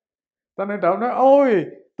 Tên ăn trộm nói, ôi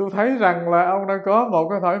tôi thấy rằng là ông đã có một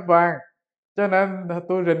cái thỏi vàng, cho nên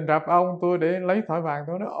tôi rình rập ông, tôi để lấy thỏi vàng.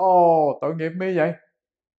 Tôi nói, ồ tội nghiệp mi vậy,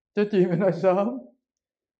 chứ chi mi nói sớm,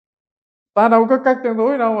 ta đâu có cất trong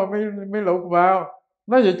túi đâu mà mi lục vào.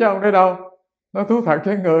 Nói vậy chứ ông đây đâu? Nó thú thật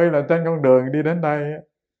với người là trên con đường đi đến đây,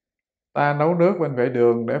 ta nấu nước bên vệ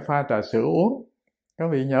đường để pha trà sữa uống. Các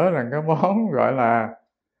vị nhớ rằng cái món gọi là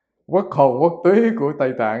quốc hồn quốc túy của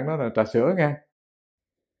Tây Tạng đó là trà sữa nghe.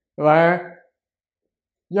 Và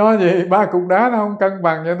do gì 3 cục đá nó không cân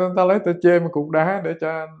bằng, cho nên ta lấy ta chê một cục đá để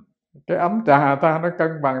cho cái ấm trà ta nó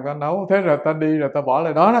cân bằng, ta nấu. Thế rồi ta đi rồi ta bỏ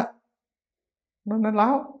lại đó đó. Nó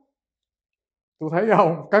láo. Tôi thấy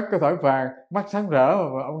ông cất cái thỏi vàng, mắt sáng rỡ,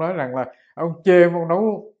 và ông nói rằng là ông chê ông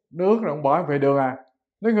nấu nước rồi ông bỏ về đường à?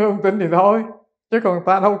 Nếu người không tin thì thôi, chứ còn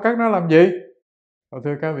ta đâu cất nó làm gì.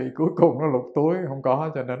 Thưa các vị, cuối cùng nó lục túi không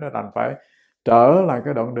có, cho nên nó đành phải trở lại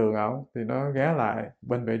cái đoạn đường ổng. Thì nó ghé lại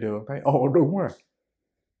bên vệ đường, thấy ồ đúng rồi,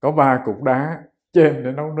 có 3 cục đá chêm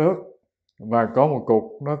để nấu nước, và có một cục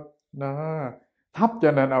nó thấp,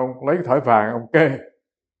 cho nên ông lấy thỏi vàng ông kê.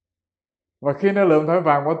 Và khi nó lượm thỏi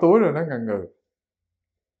vàng vào túi rồi nó ngần ngừ.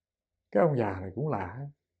 Cái ông già này cũng lạ,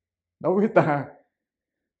 đối với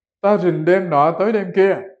ta rình đêm nọ tới đêm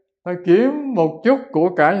kia, ta kiếm một chút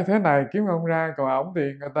của cải như thế này kiếm ông ra, còn ổng thì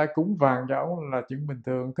người ta cúng vàng cho ổng là chuyện bình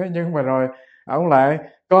thường. Thế nhưng mà rồi ổng lại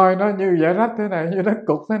coi nó như vải rách thế này, như đất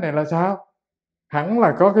cục thế này là sao? Hẳn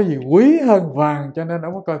là có cái gì quý hơn vàng, cho nên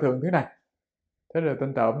ổng mới coi thường thứ này. Thế rồi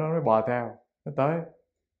tên trộm nó mới bò theo, nó tới.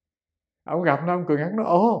 Ổng gặp nó, ông cười ngắn, nó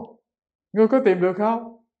ồ, ngươi có tìm được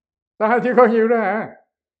không? Ta chỉ có nhiêu đó hả?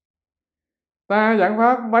 Ta giảng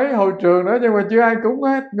pháp mấy hội trường đó nhưng mà chưa ai cúng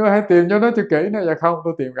hết, ngươi hãy tìm cho nó cho kỹ. Nó dạ không,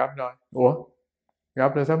 tôi tìm gặp rồi. Ủa,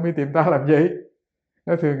 gặp rồi sao mới tìm ta làm gì?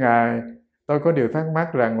 Nói thưa ngài, tôi có điều thắc mắc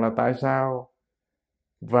rằng là tại sao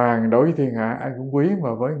vàng đối với thiên hạ ai cũng quý,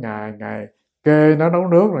 mà với ngài kê nó nấu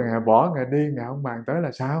nước rồi ngài bỏ, ngài đi, ngài không màng tới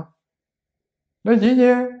là sao? Nói dĩ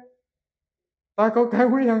nhiên ta có cái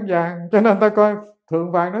quý hơn vàng, cho nên ta coi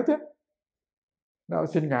thường vàng đó chứ. Nó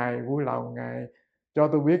xin ngài vui lòng ngài cho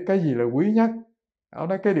tôi biết cái gì là quý nhất. Ông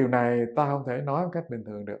nói cái điều này ta không thể nói một cách bình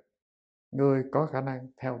thường được. Ngươi có khả năng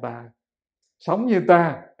theo ta, sống như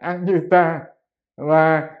ta, ăn như ta,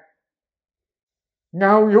 và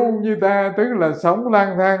ngao du như ta, tức là sống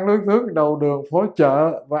lang thang lướt thướt đầu đường phố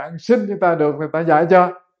chợ và ăn xin như ta được, người ta dạy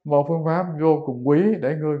cho một phương pháp vô cùng quý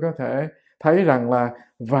để ngươi có thể thấy rằng là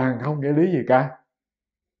vàng không nghĩa lý gì cả.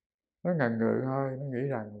 Nó ngần ngừ thôi, nó nghĩ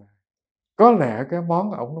rằng là có lẽ cái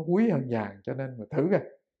món ổng nó quý hơn vàng, cho nên mà thử coi.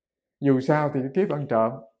 Dù sao thì cái kiếp ăn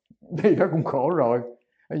trộm thì nó cũng khổ rồi.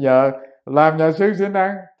 Bây giờ làm nhà sư xin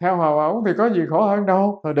ăn theo hầu ổng thì có gì khổ hơn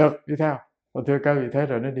đâu. Thôi được, đi theo. Và thưa các vị, thế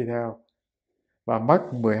rồi nó đi theo. Và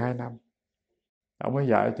mất 12 năm ông mới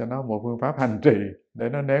dạy cho nó một phương pháp hành trì để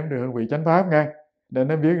nó nếm được hương vị chánh pháp nghe. Để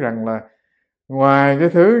nó biết rằng là ngoài cái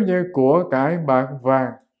thứ như của cải bạc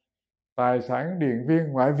vàng, tài sản điện viên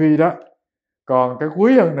ngoại vi đó, còn cái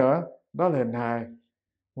quý hơn nữa đó là hình hài.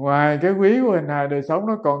 Ngoài cái quý của hình hài đời sống,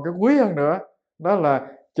 nó còn cái quý hơn nữa, đó là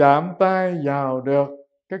chạm tay vào được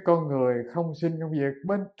cái con người không sinh không diệt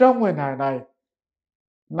bên trong hình hài này.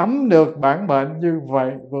 nắm được bản mệnh như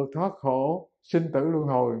vậy, vượt thoát khổ sinh tử luân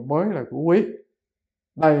hồi mới là của quý.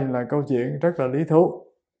 Đây là câu chuyện rất là lý thú.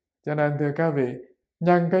 Cho nên thưa các vị,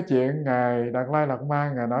 nhân cái chuyện Ngài Đạt Lai Lạt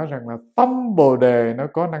Ma, Ngài nói rằng là tâm Bồ Đề nó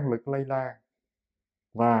có năng lực lây lan,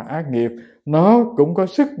 và ác nghiệp nó cũng có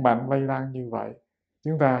sức mạnh lây lan như vậy.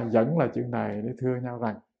 Chúng ta dẫn là chuyện này để thưa nhau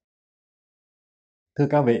rằng, thưa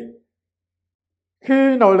các vị,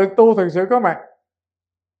 khi nội lực tu thực sự có mặt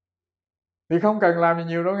thì không cần làm gì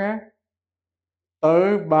nhiều đâu nghe.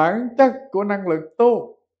 Tự bản chất của năng lực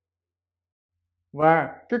tu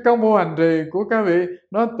và cái công phu hành trì của các vị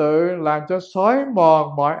nó tự làm cho xói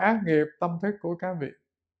mòn mọi ác nghiệp tâm thức của các vị.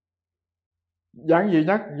 Giản dị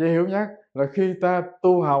nhất, dễ hiểu nhất là khi ta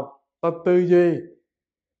tu học, ta tư duy,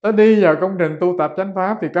 ta đi vào công trình tu tập chánh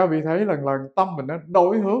pháp thì các vị thấy lần lần tâm mình nó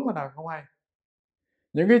đổi hướng mà nào không hay.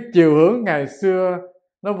 Những cái chiều hướng ngày xưa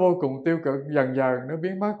nó vô cùng tiêu cực dần dần nó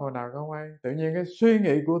biến mất hồi nào không hay. Tự nhiên cái suy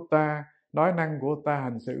nghĩ của ta, nói năng của ta,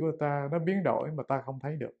 hành xử của ta nó biến đổi mà ta không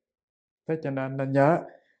thấy được. Thế cho nên nhớ,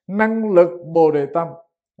 năng lực Bồ Đề Tâm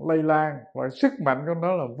lây lan và sức mạnh của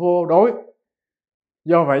nó là vô đối.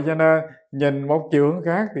 Do vậy cho nên nhìn một chiều hướng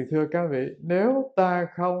khác thì thưa các vị, nếu ta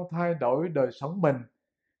không thay đổi đời sống mình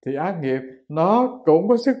thì ác nghiệp nó cũng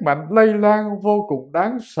có sức mạnh lây lan vô cùng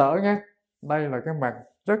đáng sợ nha. Đây là cái mặt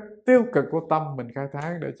rất tiêu cực của tâm mình khai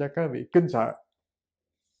thác để cho các vị kinh sợ.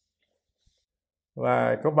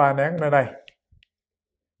 Và có 3 nén ở đây.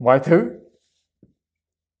 Mọi thứ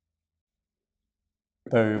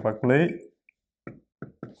từ vật lý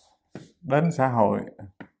đến xã hội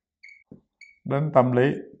đến tâm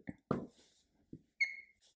lý.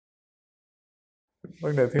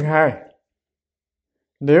 Vấn đề thứ hai,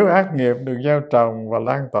 nếu ác nghiệp được gieo trồng và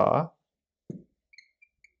lan tỏa.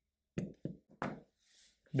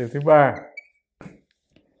 Điều thứ ba,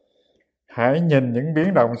 hãy nhìn những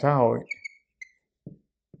biến động xã hội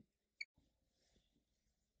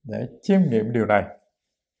để chiêm nghiệm điều này.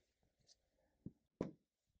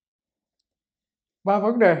 3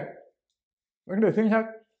 vấn đề. Vấn đề thứ nhất,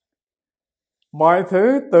 mọi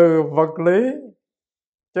thứ từ vật lý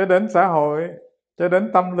cho đến xã hội cho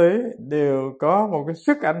đến tâm lý đều có một cái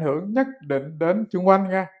sức ảnh hưởng nhất định đến xung quanh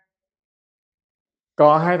nha.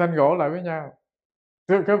 Còn 2 thanh gỗ lại với nhau,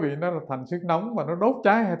 thưa các vị, nó là thành sức nóng mà nó đốt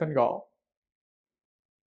cháy 2 thanh gỗ.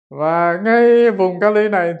 Và ngay vùng Cali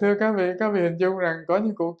này, thưa các vị hình dung rằng có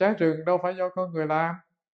những cuộc cháy rừng đâu phải do con người làm.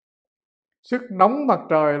 Sức nóng mặt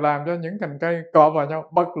trời làm cho những cành cây cọ vào nhau,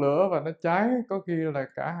 bật lửa và nó cháy có khi là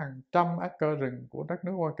cả hàng trăm acre rừng của đất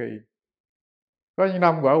nước Hoa Kỳ. Có những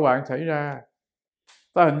năm hỏa hoạn xảy ra,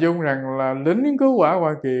 ta hình dung rằng là lính cứu hỏa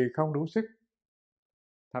Hoa Kỳ không đủ sức,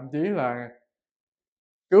 thậm chí là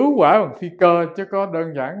cứu hỏa bằng phi cơ chứ có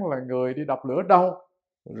đơn giản là người đi đập lửa đâu.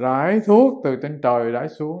 Rải thuốc từ trên trời rải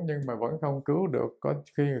xuống nhưng mà vẫn không cứu được, có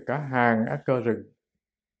khi cả hàng acre rừng.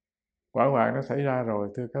 Hỏa hoạn nó xảy ra rồi,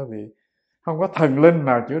 thưa các vị, không có thần linh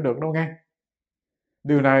nào chữa được đâu nghe.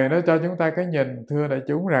 Điều này nó cho chúng ta cái nhìn, thưa đại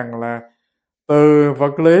chúng, rằng là từ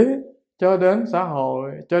vật lý cho đến xã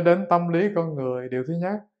hội cho đến tâm lý con người, điều thứ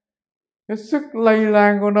nhất, cái sức lây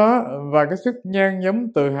lan của nó và cái sức nhen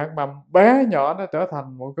nhóm từ hạt mầm bé nhỏ nó trở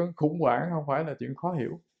thành một cơn khủng hoảng không phải là chuyện khó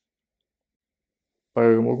hiểu.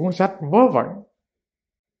 Từ một cuốn sách vớ vẩn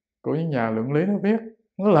của những nhà luận lý nó viết,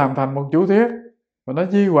 nó làm thành một chủ thuyết và nó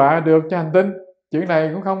di họa được cho hành tinh. Chuyện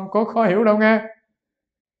này cũng không có khó hiểu đâu nghe.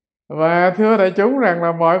 Và thưa đại chúng rằng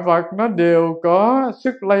là mọi vật nó đều có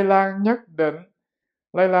sức lây lan nhất định.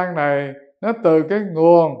 Lây lan này nó từ cái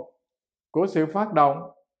nguồn của sự phát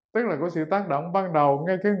động, tức là của sự tác động ban đầu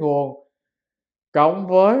ngay cái nguồn, cộng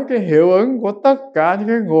với cái hiệu ứng của tất cả những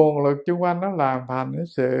cái nguồn lực xung quanh, nó làm thành cái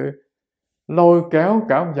sự lôi kéo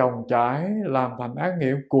cả một dòng chảy, làm thành ác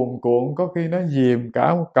nghiệp cuồn cuộn, có khi nó dìm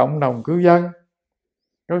cả một cộng đồng cư dân,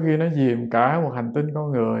 có khi nó dìm cả một hành tinh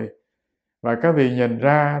con người. Và các vị nhìn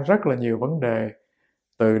ra rất là nhiều vấn đề,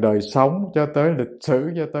 từ đời sống cho tới lịch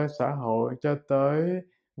sử cho tới xã hội cho tới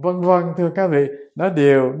vân vân, thưa các vị, nó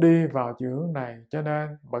đều đi vào chiều hướng này. Cho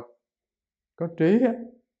nên bậc có trí,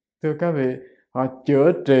 thưa các vị, họ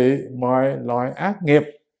chữa trị mọi loại ác nghiệp,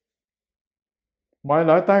 mọi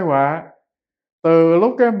loại tai họa từ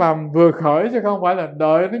lúc cái mầm vừa khởi, chứ không phải là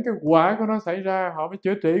đợi đến cái quả của nó xảy ra họ mới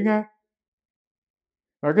chữa trị nghe.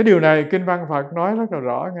 Và cái điều này kinh văn Phật nói rất là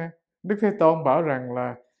rõ nghe. Đức Thế Tôn bảo rằng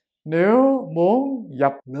là nếu muốn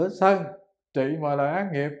dập lửa sân, trị mọi loại ác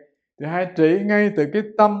nghiệp thì hãy trị ngay từ cái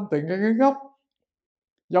tâm, từ cái gốc.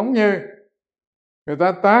 Giống như người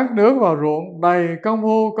ta tát nước vào ruộng đầy công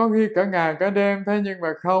phu, có khi cả ngày cả đêm, thế nhưng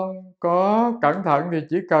mà không có cẩn thận thì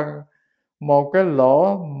chỉ cần một cái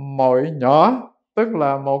lỗ mồi nhỏ, tức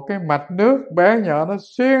là một cái mạch nước bé nhỏ, nó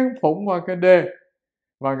xuyên phụng qua cái đê,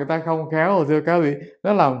 Và người ta không khéo, thưa các vị,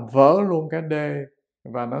 nó làm vỡ luôn cái đê,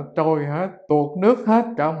 và nó trôi hết, tuột nước hết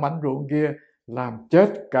cả mảnh ruộng kia, làm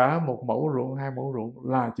chết cả một mẫu ruộng, 2 mẫu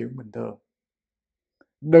ruộng là chuyện bình thường.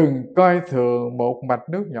 Đừng coi thường một mạch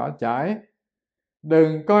nước nhỏ chảy,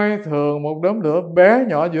 đừng coi thường một đốm lửa bé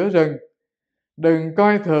nhỏ giữa rừng, đừng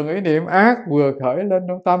coi thường ý niệm ác vừa khởi lên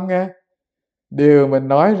trong tâm nghe. Điều mình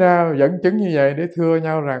nói ra dẫn chứng như vậy để thưa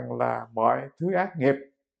nhau rằng là mọi thứ ác nghiệp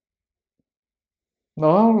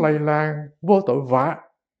nó lây lan vô tội vạ.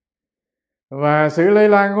 Và sự lây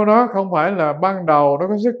lan của nó không phải là ban đầu nó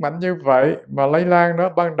có sức mạnh như vậy, mà lây lan nó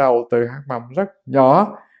ban đầu từ hạt mầm rất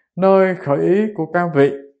nhỏ, nơi khởi ý của các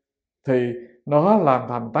vị, thì nó làm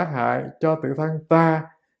thành tác hại cho tự thân ta,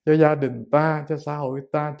 cho gia đình ta, cho xã hội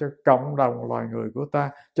ta, cho cộng đồng loài người của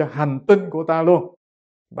ta, cho hành tinh của ta luôn.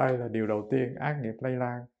 Đây là điều đầu tiên, ác nghiệp lây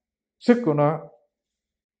lan. Sức của nó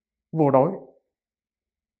vô đối,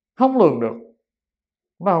 không lường được,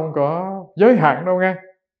 nó không có giới hạn đâu nghe.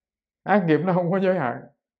 Ác nghiệp nó không có giới hạn,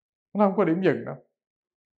 nó không có điểm dừng đâu.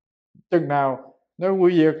 Chừng nào nó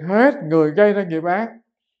hủy diệt hết người gây ra nghiệp ác,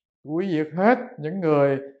 hủy diệt hết những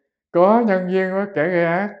người có nhân duyên với kẻ gây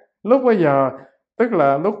ác, lúc bây giờ, tức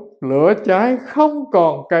là lúc lửa cháy không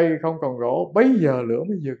còn cây, không còn gỗ, bấy giờ lửa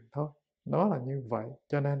mới dừng thôi. Nó là như vậy,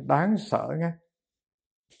 cho nên đáng sợ nghe.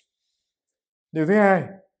 Điều thứ hai,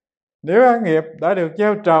 nếu ác nghiệp đã được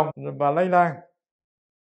gieo trồng và lây lan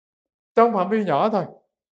trong phạm vi nhỏ thôi,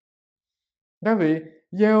 các vị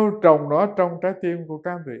gieo trồng nó trong trái tim của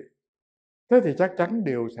các vị, thế thì chắc chắn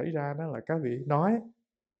điều xảy ra đó là các vị nói,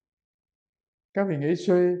 các vị nghĩ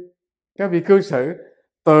suy, các vị cư xử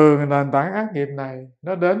từ nền tảng ác nghiệp này,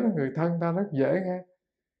 nó đến với người thân ta rất dễ nghe.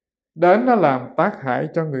 Đến nó làm tác hại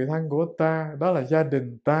cho người thân của ta, đó là gia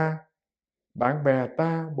đình ta, bạn bè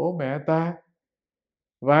ta, bố mẹ ta.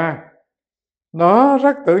 Và nó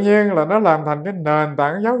rất tự nhiên là nó làm thành cái nền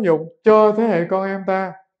tảng giáo dục cho thế hệ con em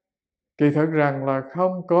ta. Kỳ thực rằng là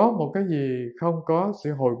không có một cái gì không có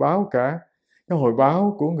sự hồi báo cả. Cái hồi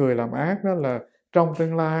báo của người làm ác đó là trong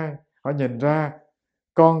tương lai họ nhìn ra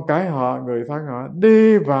con cái họ, người thân họ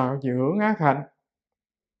đi vào chiều hướng ác hạnh,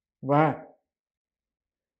 và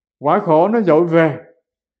quả khổ nó dội về,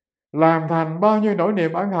 làm thành bao nhiêu nỗi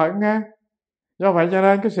niềm ân hận nghe. Do vậy cho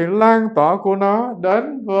nên cái sự lan tỏa của nó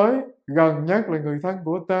đến với gần nhất là người thân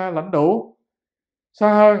của ta, lãnh đủ.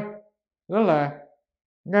 Xa hơn đó là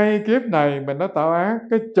ngay kiếp này mình đã tạo ác,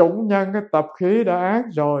 cái chủng nhân, cái tập khí đã ác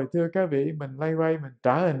rồi, thưa các vị, mình lay quay, mình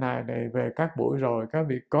trả hình này về các buổi rồi, các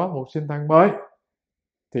vị có một sinh thân mới.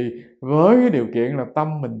 Thì với cái điều kiện là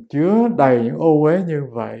tâm mình chứa đầy những ô uế như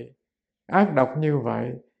vậy, ác độc như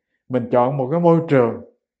vậy, mình chọn một cái môi trường,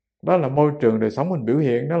 đó là môi trường đời sống mình biểu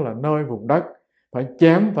hiện, đó là nơi vùng đất phải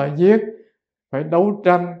chém, phải giết, phải đấu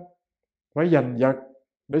tranh, phải giành giật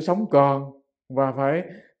để sống còn, và phải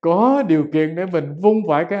có điều kiện để mình vung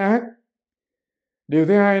vãi cái ác. Điều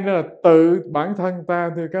thứ hai nữa là tự bản thân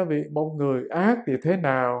ta, thưa các vị, một người ác thì thế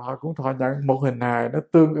nào họ cũng thọ nhận một hình hài nó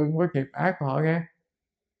tương ứng với nghiệp ác của họ nghe.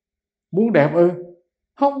 Muốn đẹp ư?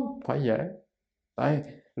 Không phải dễ. Tại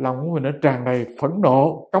lòng của mình nó tràn đầy phẫn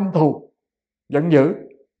nộ, căm thù, giận dữ,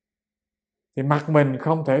 thì mặt mình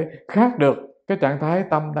không thể khác được cái trạng thái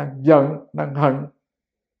tâm đang giận, đang hận,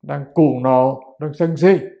 đang cuồng nộ, đang sân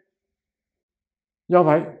si. Do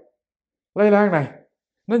vậy lây lan này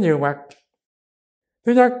nó nhiều mặt.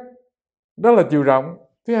 Thứ nhất đó là chiều rộng,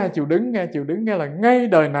 thứ hai chiều đứng nghe. Chiều đứng nghe là ngay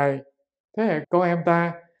đời này thế hệ con em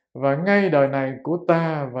ta, và ngay đời này của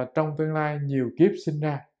ta, và trong tương lai nhiều kiếp sinh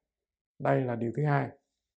ra. Đây là điều thứ hai.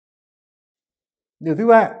 Điều thứ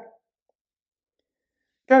ba,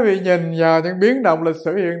 các vị nhìn vào những biến động lịch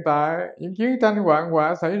sử hiện tại, những chiến tranh hoạn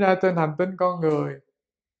họa xảy ra trên hành tinh con người,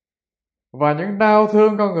 và những đau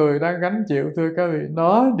thương con người đang gánh chịu, thưa các vị,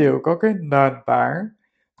 nó đều có cái nền tảng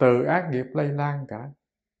từ ác nghiệp lây lan cả.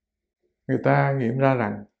 Người ta nghiệm ra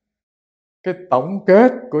rằng cái tổng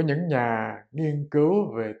kết của những nhà nghiên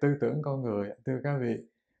cứu về tư tưởng con người, thưa các vị,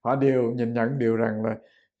 họ đều nhìn nhận điều rằng là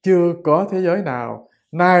chưa có thế giới nào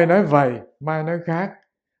nay nói vậy, mai nói khác.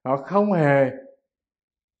 Họ không hề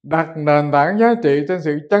đặt nền tảng giá trị trên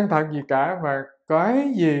sự chân thật gì cả, mà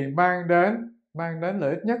cái gì mang đến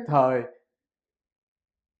lợi ích nhất thời,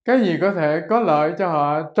 cái gì có thể có lợi cho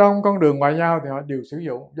họ trong con đường ngoại giao thì họ đều sử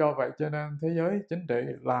dụng. Do vậy cho nên thế giới chính trị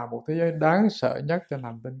là một thế giới đáng sợ nhất trên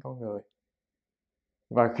hành tinh con người.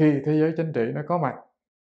 Và khi thế giới chính trị nó có mặt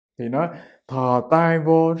thì nó thò tay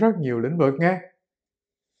vô rất nhiều lĩnh vực nghe.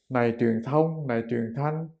 Này truyền thông, này truyền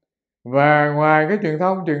thanh. Và ngoài cái truyền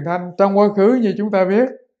thông, truyền thanh trong quá khứ như chúng ta biết,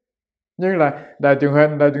 như là đài truyền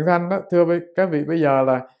hình, đài truyền thanh đó, thưa các vị, bây giờ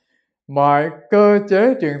là mọi cơ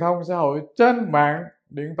chế truyền thông xã hội trên mạng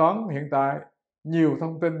điện toán hiện tại nhiều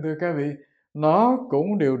thông tin thưa các vị, nó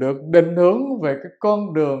cũng đều được định hướng về cái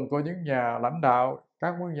con đường của những nhà lãnh đạo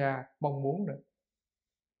các quốc gia mong muốn nữa.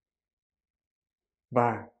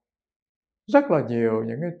 Và rất là nhiều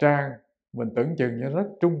những cái trang mình tưởng chừng như rất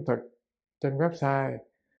trung thực trên website.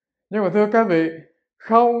 Nhưng mà thưa các vị,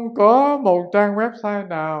 không có một trang website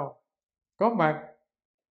nào có mặt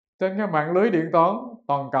trên cái mạng lưới điện toán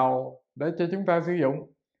toàn cầu để cho chúng ta sử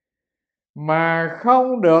dụng mà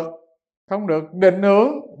không được định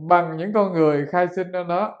hướng bằng những con người khai sinh ra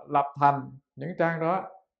nó lập thành những trang đó.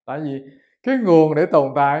 Tại vì cái nguồn để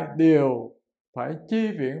tồn tại đều phải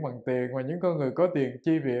chi viện bằng tiền, và những con người có tiền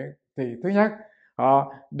chi viện thì thứ nhất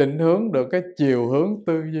họ định hướng được cái chiều hướng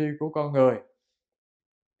tư duy của con người.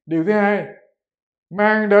 Điều thứ hai,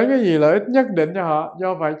 mang đến cái gì lợi ích nhất định cho họ.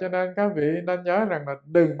 Do vậy cho nên các vị nên nhớ rằng là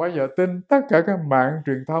đừng bao giờ tin tất cả các mạng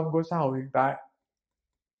truyền thông của xã hội hiện tại.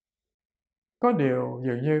 Có điều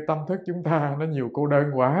dường như tâm thức chúng ta nó nhiều cô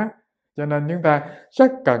đơn quá, cho nên chúng ta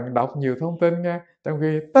rất cần đọc nhiều thông tin nha. Trong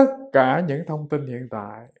khi tất cả những thông tin hiện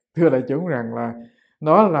tại, thưa đại chúng rằng là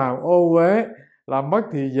nó làm ô uế, làm mất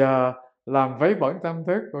thì giờ, làm vấy bẩn tâm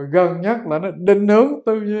thức, rồi gần nhất là nó định hướng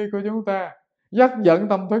tư duy của chúng ta, dắt dẫn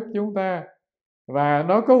tâm thức chúng ta, và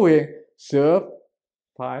nó có quyền sửa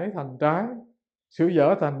phải thành trái, sửa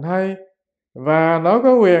dở thành hay, và nó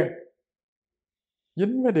có quyền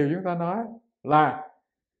dính với điều chúng ta nói là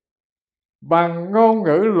bằng ngôn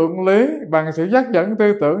ngữ luận lý, bằng sự dắt dẫn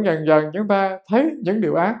tư tưởng, dần dần chúng ta thấy những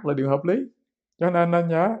điều ác là điều hợp lý. Cho nên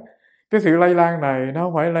nhớ, cái sự lây lan này nó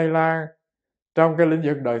không phải lây lan trong cái lĩnh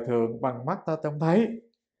vực đời thường bằng mắt ta trông thấy,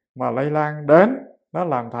 mà lây lan đến, nó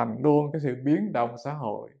làm thành luôn cái sự biến động xã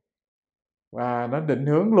hội, và nó định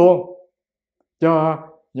hướng luôn cho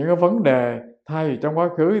những cái vấn đề. Thay vì trong quá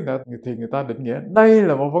khứ thì người ta định nghĩa đây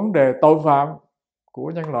là một vấn đề tội phạm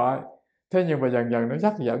của nhân loại, thế nhưng mà dần dần nó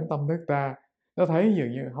dắt dẫn tâm thức ta, nó thấy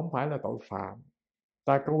dường như không phải là tội phạm,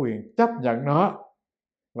 ta có quyền chấp nhận nó,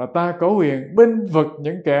 và ta có quyền bênh vực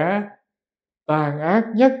những kẻ tàn ác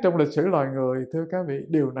nhất trong lịch sử loài người. Thưa các vị,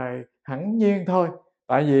 điều này hẳn nhiên thôi.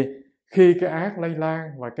 Tại vì khi cái ác lây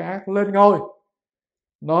lan và cái ác lên ngôi,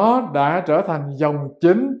 nó đã trở thành dòng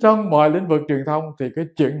chính trong mọi lĩnh vực truyền thông, thì cái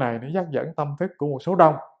chuyện này nó dắt dẫn tâm thức của một số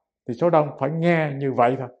đông, thì số đông phải nghe như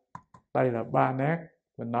vậy thôi. Đây là ba nét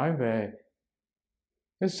mình nói về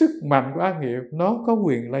cái sức mạnh của ác nghiệp, nó có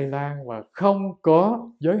quyền lây lan và không có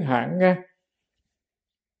giới hạn nha.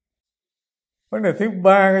 Vấn đề thứ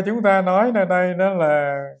ba của chúng ta nói ở đây đó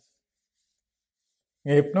là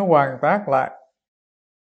nghiệp nó hoàn tác lại,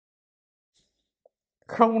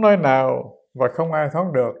 không nơi nào và không ai thoát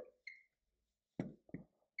được.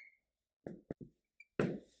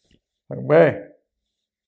 Phần B,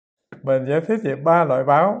 mình giải thích về 3 loại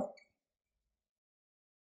báo.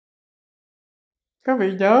 Các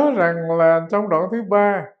vị nhớ rằng là trong đoạn thứ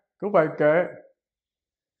 3 của bài kệ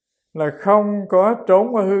là không có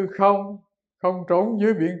trốn ở hư không, không trốn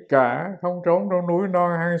dưới biển cả, không trốn trong núi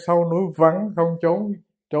non hang sâu núi vắng, không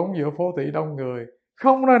trốn giữa phố thị đông người,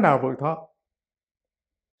 không nơi nào vượt thoát.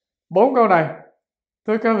 4 câu này,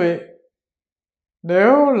 thưa các vị,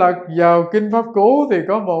 nếu lật vào kinh Pháp Cú thì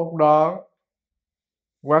có một đoạn,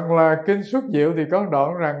 hoặc là kinh Xuất Diệu thì có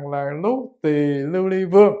đoạn rằng là lúc Tỳ Lưu Ly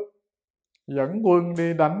Vương dẫn quân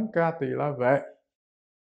đi đánh Ca Tỳ La Vệ,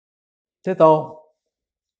 Thế Tôn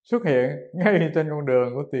xuất hiện ngay trên con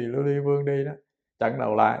đường của Tỳ Lưu Ly Vương đi đó, chặn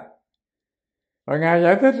đầu lại. Và Ngài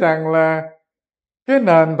giải thích rằng là cái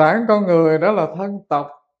nền tảng con người đó là thân tộc.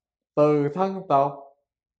 Từ thân tộc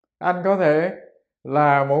anh có thể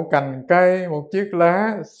là một cành cây, một chiếc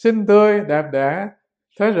lá xinh tươi đẹp đẽ,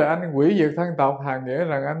 thế rồi anh hủy diệt thân tộc, hàm nghĩa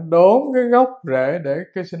rằng anh đốn cái gốc rễ để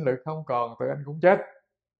cái sinh lực không còn, tự anh cũng chết.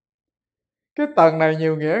 Cái tầng này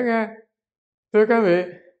nhiều nghĩa nha. Thưa các vị,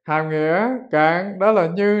 hàm nghĩa cạn đó là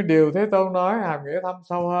như điều Thế Tôn nói, hàm nghĩa thâm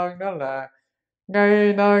sâu hơn đó là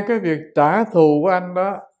ngay nơi cái việc trả thù của anh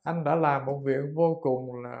đó, anh đã làm một việc vô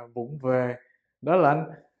cùng là vụng về. Đó là anh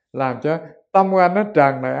làm cho tâm của anh nó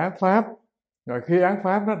tràn đầy ác pháp. Rồi khi ác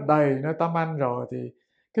pháp nó đầy nơi tâm anh rồi thì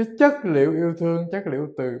cái chất liệu yêu thương, chất liệu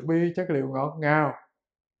từ bi, chất liệu ngọt ngào,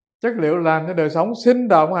 chất liệu làm cho đời sống sinh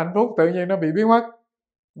động hạnh phúc tự nhiên nó bị biến mất.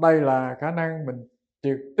 Đây là khả năng mình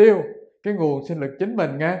triệt tiêu cái nguồn sinh lực chính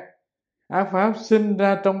mình nghe. Ác pháp sinh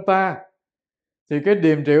ra trong ta thì cái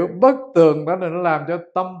điềm triệu bất tường đó là nó làm cho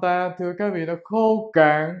tâm ta, thưa các vị, nó khô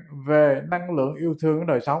cạn về năng lượng yêu thương của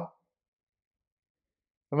đời sống.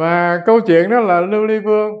 Và câu chuyện đó là Lưu Ly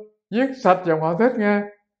Vương giết sạch dòng họ Thích nghe.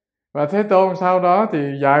 Và Thế Tôn sau đó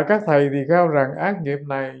thì dạy các thầy tỳ kheo rằng ác nghiệp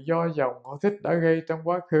này do dòng họ Thích đã gây trong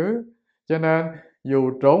quá khứ, cho nên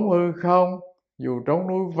dù trốn hư không, dù trốn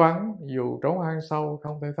núi vắng, dù trốn hang sâu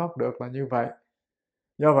không thể thoát được, là như vậy.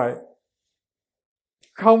 Do vậy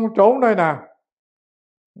không trốn nơi nào.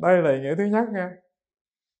 Đây là nghĩa thứ nhất nha.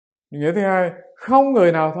 Nghĩa thứ hai, không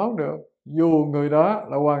người nào thoát được, dù người đó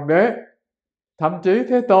là hoàng đế, thậm chí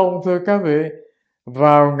Thế Tôn. Thưa các vị,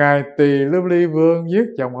 vào ngày Tỳ Lưu Ly Vương giết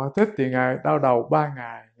chồng họ Thích thì Ngài đau đầu 3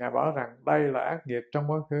 ngày. Ngài bảo rằng đây là ác nghiệp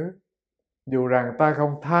trong quá khứ. Dù rằng ta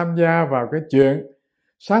không tham gia vào cái chuyện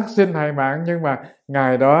sát sinh hại mạng, nhưng mà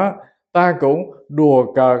ngày đó ta cũng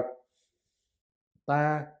đùa cợt,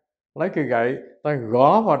 ta lấy cây gậy ta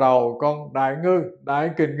gõ vào đầu con đại ngư,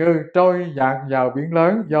 đại kình ngư trôi dạt vào biển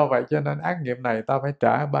lớn. Do vậy cho nên ác nghiệp này ta phải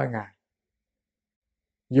trả 3 ngày.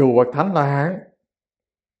 Dù bậc thánh La Hán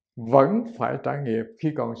vẫn phải trả nghiệp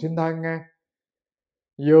khi còn sinh thân nha.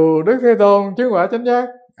 Dù Đức Thế Tôn chứng quả chánh giác,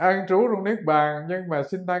 an trú trong niết bàn, nhưng mà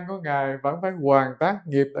sinh thân của Ngài vẫn phải hoàn tác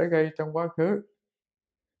nghiệp đã gây trong quá khứ.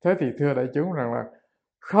 Thế thì thưa đại chúng rằng là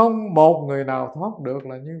không một người nào thoát được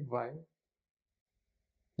là như vậy.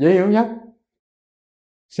 Dễ hiểu nhất.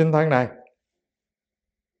 Sinh thân này,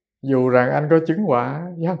 dù rằng anh có chứng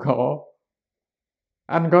quả giác ngộ,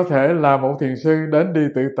 anh có thể là một thiền sư đến đi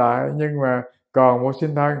tự tại, nhưng mà còn một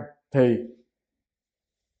sinh thân thì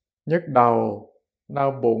nhức đầu,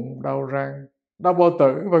 đau bụng, đau răng, đau bao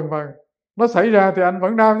tử, vân vân. Nó xảy ra thì anh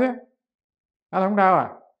vẫn đau chứ. Anh không đau à?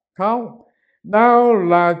 Không. Đau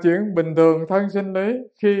là chuyện bình thường thân sinh lý.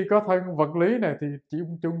 Khi có thân vật lý này thì chỉ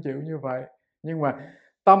chung chịu như vậy. Nhưng mà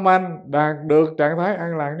tâm anh đạt được trạng thái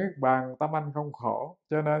an lạc niết bàn, tâm anh không khổ.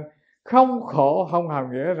 Cho nên không khổ không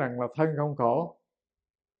hàm nghĩa rằng là thân không khổ.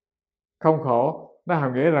 Không khổ nó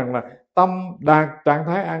hàm nghĩa rằng là tâm đạt trạng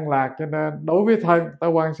thái an lạc. Cho nên đối với thân, ta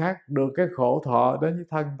quan sát được cái khổ thọ đến với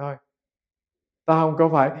thân thôi. Ta không có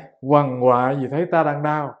phải quằn quại vì thấy ta đang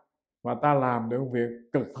đau, mà ta làm được việc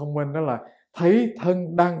cực thông minh, đó là thấy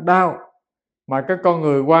thân đang đau. Mà cái con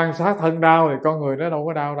người quan sát thân đau thì con người nó đâu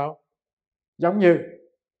có đau đâu. Giống như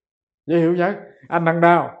dễ hiểu nhất, anh đang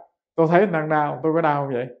đau, tôi thấy anh đang đau, tôi có đau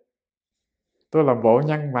không vậy? Tôi làm bộ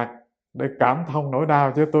nhăn mặt để cảm thông nỗi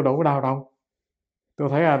đau, chứ tôi đâu có đau đâu. Tôi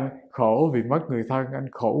thấy anh khổ vì mất người thân, anh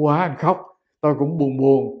khổ quá, anh khóc, tôi cũng buồn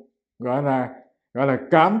buồn, gọi là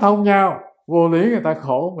cảm thông nhau. Vô lý người ta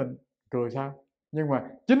khổ mình cười sao? Nhưng mà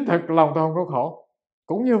chính thực lòng tôi không có khổ.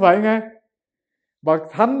 Cũng như vậy nghe. Bậc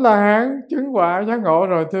thánh La Hán chứng quả giác ngộ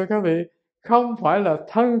rồi, thưa các vị, không phải là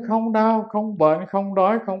thân không đau, không bệnh, không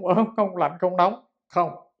đói, không ốm, không lạnh, không nóng.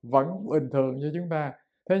 Không, vẫn bình thường như chúng ta.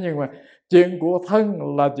 Thế nhưng mà chuyện của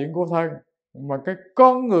thân là chuyện của thân, mà cái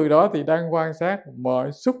con người đó thì đang quan sát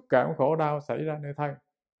mọi xúc cảm khổ đau xảy ra nơi thân.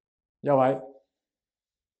 Do vậy,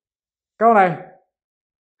 câu này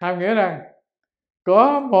hàm nghĩa rằng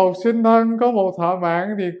có một sinh thân, có một thọ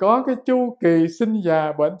mạng thì có cái chu kỳ sinh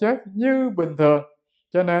già bệnh chết như bình thường.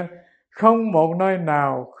 Cho nên không một nơi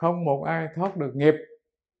nào, không một ai thoát được nghiệp.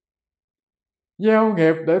 Gieo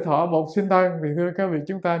nghiệp để thọ một sinh thân thì thưa các vị,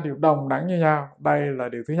 chúng ta đều đồng đẳng như nhau. Đây là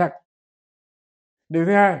điều thứ nhất. Điều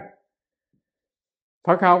thứ hai,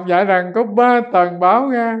 Phật học dạy rằng có 3 tầng báo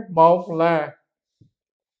nha. Một là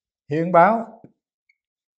hiện báo,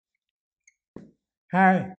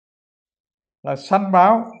 2 là sanh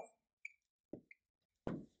báo,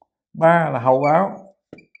 3 là hậu báo.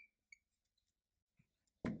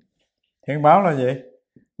 Hiện báo là gì?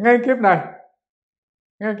 Ngay kiếp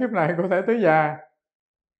này có thể tới già,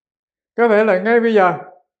 có thể là ngay bây giờ.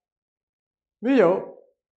 Ví dụ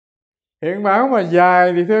hiện báo mà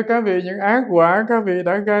dài thì thưa các vị, những ác quả các vị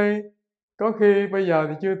đã gây có khi bây giờ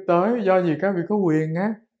thì chưa tới. Do gì? Các vị có quyền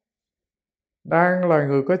á, đang là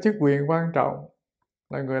người có chức quyền quan trọng,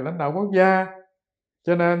 là người lãnh đạo quốc gia,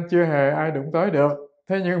 cho nên chưa hề ai đụng tới được.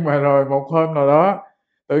 Thế nhưng mà rồi một hôm nào đó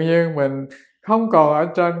tự nhiên mình không còn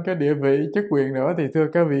ở trên cái địa vị chức quyền nữa thì thưa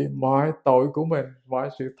các vị, mọi tội của mình, mọi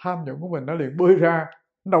sự tham nhũng của mình nó liền bươi ra.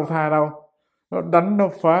 Nó đâu tha đâu, nó đánh, nó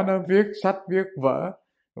phá, nó viết sách, viết vở.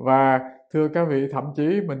 Và thưa các vị, thậm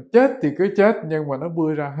chí mình chết thì cứ chết, nhưng mà nó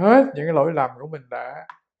bươi ra hết những cái lỗi lầm của mình đã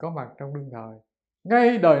có mặt trong đương thời.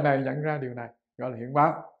 Ngay đời này nhận ra điều này, gọi là hiện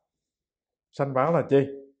báo. Sanh báo là chi?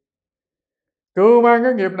 Cưu mang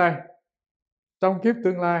cái nghiệp này trong kiếp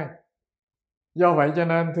tương lai. Do vậy cho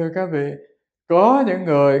nên thưa các vị, có những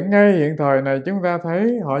người ngay hiện thời này chúng ta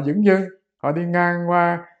thấy họ dửng dưng, họ đi ngang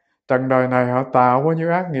qua trần đời này, họ tạo bao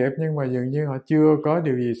nhiêu ác nghiệp, nhưng mà dường như họ chưa có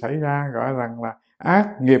điều gì xảy ra, gọi rằng là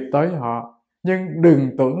ác nghiệp tới họ. Nhưng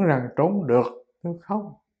đừng tưởng rằng trốn được, thưa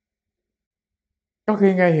không. Có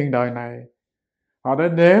khi ngay hiện đời này họ đã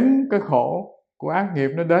nếm cái khổ của ác nghiệp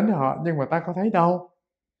nó đến với họ, nhưng mà ta có thấy đâu.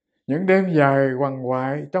 Những đêm dài quằn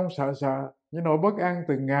quại trong sợ, những nỗi bất an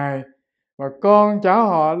từng ngày, và con cháu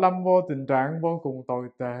họ lâm vô tình trạng vô cùng tồi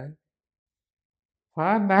tệ,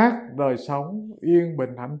 phá nát đời sống yên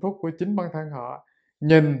bình hạnh phúc của chính bản thân họ.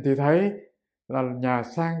 nhìn thì thấy là nhà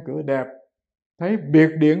sang cửa đẹp, thấy biệt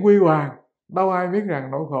điện huy hoàng, đâu ai biết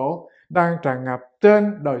rằng nỗi khổ đang tràn ngập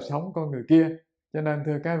trên đời sống con người kia. Cho nên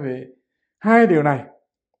thưa các vị, hai điều này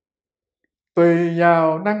tùy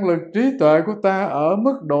vào năng lực trí tuệ của ta ở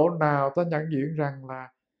mức độ nào, ta nhận diện rằng là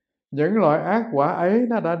những loại ác quả ấy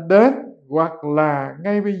nó đã đến, hoặc là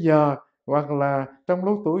ngay bây giờ, hoặc là trong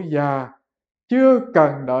lúc tuổi già, chưa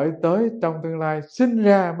cần đợi tới trong tương lai sinh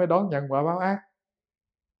ra mới đón nhận quả báo ác.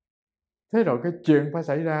 Thế rồi cái chuyện phải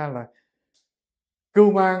xảy ra là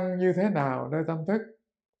cưu mang như thế nào nơi tâm thức,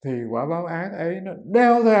 thì quả báo ác ấy nó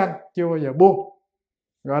đeo theo anh, chưa bao giờ buông.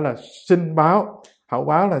 Gọi là sinh báo, hậu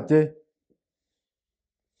báo là chi?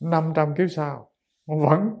 500 kiếp sau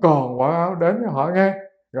vẫn còn quả báo đến với họ nghe,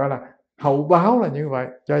 gọi là hậu báo là như vậy.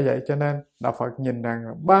 Cho vậy cho nên Đạo Phật nhìn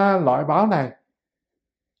rằng ba loại báo này,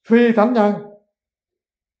 phi thánh nhân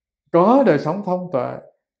có đời sống thông tuệ,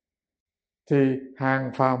 thì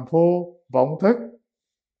hàng phàm phu vọng thức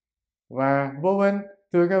và vô minh,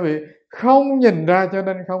 thưa các vị, không nhìn ra cho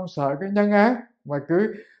nên không sợ cái nhân ác, mà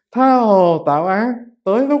cứ tha hồ tạo ác,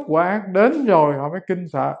 tới lúc quả ác đến rồi họ mới kinh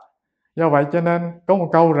sợ. Do vậy cho nên có một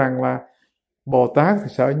câu rằng là Bồ Tát thì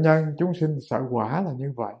sợ nhân, chúng sinh sợ quả, là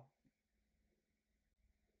như vậy.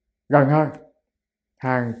 Gần hơn,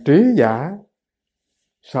 hàng trí giả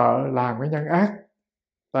sợ làm cái nhân ác,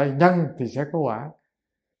 tại nhân thì sẽ có quả.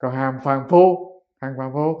 Còn hàng phàm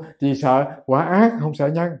phu chỉ sợ quả ác, không sợ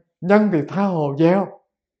nhân. Nhân thì tha hồ gieo,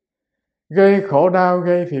 gây khổ đau,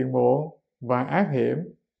 gây phiền muộn và ác hiểm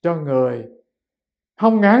cho người,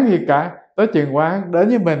 không ngán gì cả. Tới chừng quả ác đến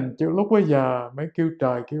với mình, chứ lúc bây giờ mới kêu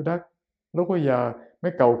trời kêu đất, lúc bây giờ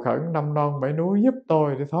mới cầu khẩn năm non bảy núi giúp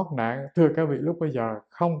tôi để thoát nạn. Thưa các vị, lúc bây giờ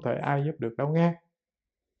không thể ai giúp được đâu nghe.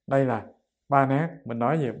 Đây là ba nét, mình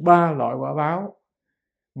nói về ba loại quả báo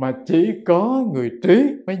mà chỉ có người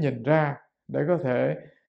trí mới nhìn ra để có thể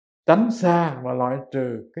tránh xa và loại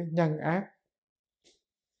trừ cái nhân ác.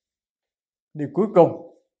 Điều cuối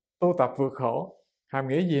cùng, tu tập vượt khổ hàm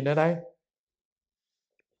nghĩa gì nữa đây?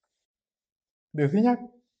 Điều thứ nhất,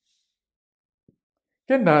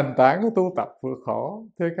 cái nền tảng của tu tập vượt khổ,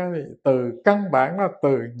 thưa các vị, từ căn bản là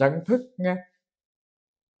từ nhận thức nha.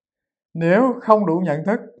 Nếu không đủ nhận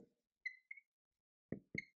thức,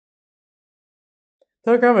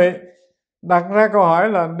 thưa các vị, đặt ra câu hỏi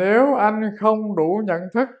là nếu anh không đủ nhận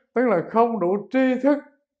thức, tức là không đủ tri thức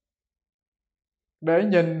để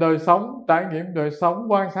nhìn đời sống, trải nghiệm đời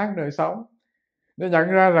sống, quan sát đời sống, để nhận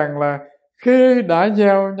ra rằng là khi đã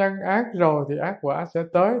gieo nhân ác rồi thì ác quả sẽ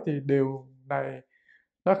tới, thì điều này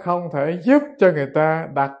nó không thể giúp cho người ta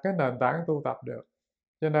đặt cái nền tảng tu tập được.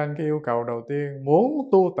 Cho nên cái yêu cầu đầu tiên, muốn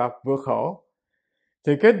tu tập vượt khổ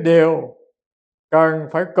thì cái điều cần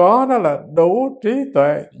phải có đó là đủ trí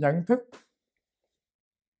tuệ nhận thức.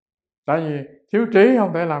 Tại vì thiếu trí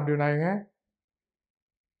không thể làm điều này nhé.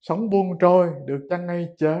 Sống buông trôi, được chăng ngay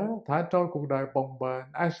chớ, thả trôi cuộc đời bồng bềnh,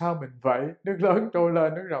 ai sao mình vậy, nước lớn trôi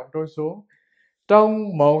lên, nước rộng trôi xuống.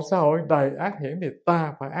 Trong một xã hội đầy ác hiểm thì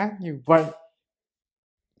ta phải ác như vậy.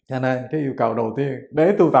 Cho nên cái yêu cầu đầu tiên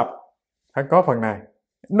để tu tập phải có phần này,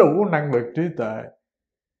 đủ năng lực trí tuệ.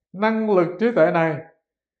 Năng lực trí tuệ này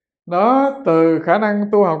nó từ khả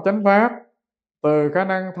năng tu học chánh pháp, từ khả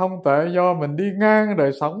năng thông tuệ do mình đi ngang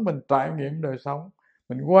đời sống, mình trải nghiệm đời sống,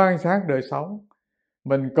 mình quan sát đời sống,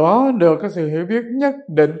 mình có được cái sự hiểu biết nhất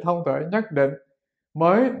định, thông tuệ nhất định,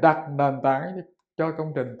 mới đặt nền tảng cho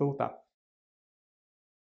công trình tu tập.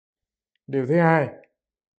 Điều thứ hai,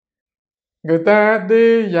 người ta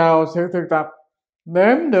đi vào sự thực tập,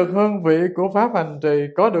 nếm được hương vị của pháp hành trì,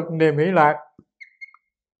 có được niềm hỷ lạc.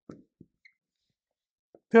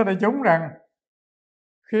 Thưa đại chúng rằng,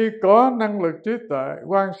 khi có năng lực trí tuệ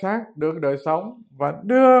quan sát được đời sống và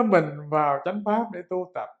đưa mình vào chánh pháp để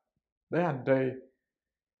tu tập, để hành trì,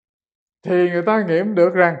 thì người ta nghiệm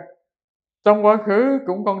được rằng trong quá khứ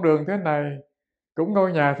cũng con đường thế này, cũng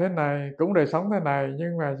ngôi nhà thế này, cũng đời sống thế này,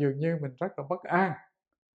 nhưng mà dường như mình rất là bất an.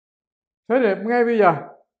 Thế thì ngay bây giờ,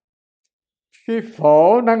 khi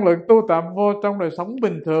phổ năng lực tu tập vô trong đời sống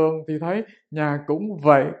bình thường thì thấy nhà cũng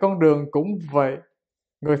vậy, con đường cũng vậy,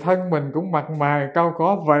 người thân mình cũng mặt mày cao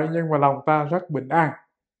có vậy, nhưng mà lòng ta rất bình an,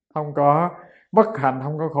 không có bất hạnh,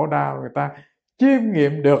 không có khổ đau. Người ta chiêm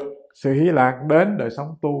nghiệm được sự hỷ lạc đến đời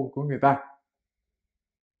sống tu của người ta.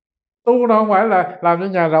 Tu nó không phải là làm cho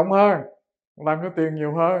nhà rộng hơn, làm cho tiền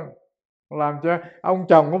nhiều hơn, làm cho ông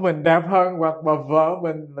chồng của mình đẹp hơn, hoặc bà vợ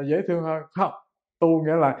mình là dễ thương hơn. Không, tu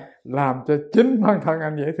nghĩa là làm cho chính bản thân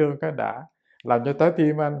anh dễ thương cái đã, làm cho trái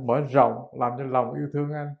tim anh mở rộng, làm cho lòng yêu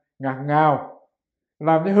thương anh ngặt ngào,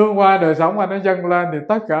 làm cho hương hoa đời sống anh nó dâng lên, thì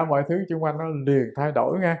tất cả mọi thứ xung quanh nó liền thay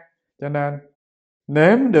đổi nghe. Cho nên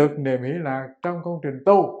nếm được niềm hỷ lạc trong công trình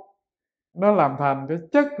tu. Nó làm thành cái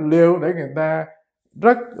chất liệu để người ta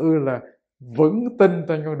rất là vững tin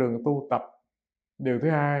trên con đường tu tập. Điều thứ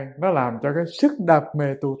hai, nó làm cho cái sức đam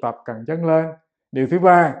mê tu tập càng dâng lên. Điều thứ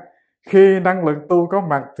ba, khi năng lực tu có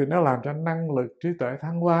mặt thì nó làm cho năng lực trí tuệ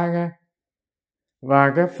thăng hoa nghe.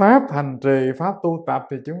 Và cái pháp hành trì, pháp tu tập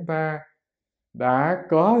thì chúng ta đã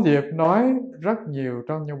có dịp nói rất nhiều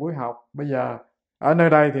trong những buổi học. Bây giờ ở nơi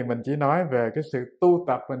đây thì mình chỉ nói về cái sự tu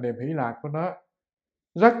tập và niềm hỷ lạc của nó.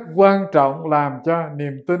 Rất quan trọng làm cho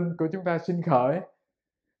niềm tin của chúng ta sinh khởi,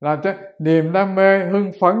 làm cho niềm đam mê,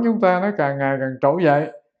 hưng phấn chúng ta nó càng ngày càng trỗi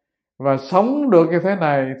dậy. Và sống được như thế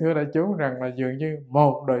này, thưa đại chúng, rằng là dường như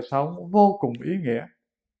một đời sống vô cùng ý nghĩa.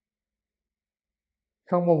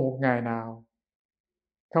 Không có một ngày nào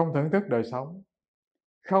không thưởng thức đời sống,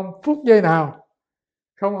 không phút giây nào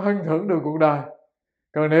không hân thưởng được cuộc đời.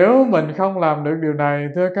 Còn nếu mình không làm được điều này,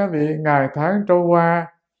 thưa các vị, ngày tháng trôi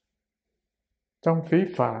qua trong phí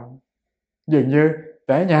phạm, dường như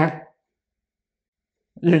tẻ nhạt,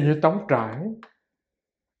 dường như trống trải,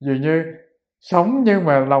 dường như sống nhưng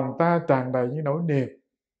mà lòng ta tràn đầy những nỗi niềm.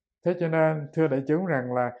 Thế cho nên thưa đại chúng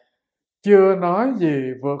rằng là chưa nói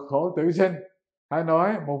gì vượt khổ tử sinh, hãy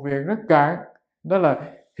nói một việc rất cạn, đó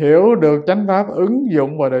là hiểu được chánh pháp, ứng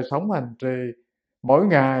dụng vào đời sống hành trì. Mỗi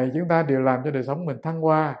ngày chúng ta đều làm cho đời sống mình thăng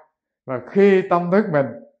hoa. Và khi tâm thức mình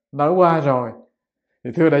nở hoa rồi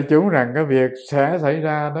thì thưa đại chúng rằng cái việc sẽ xảy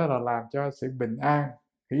ra đó là làm cho sự bình an,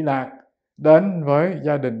 hỷ lạc đến với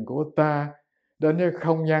gia đình của ta, đến với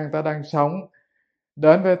không gian ta đang sống,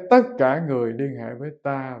 đến với tất cả người liên hệ với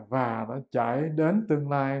ta, và nó chảy đến tương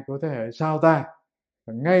lai của thế hệ sau ta.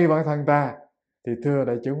 Và ngay bản thân ta thì thưa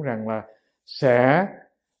đại chúng rằng là sẽ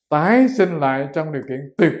tái sinh lại trong điều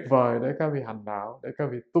kiện tuyệt vời để các vị hành đạo, để các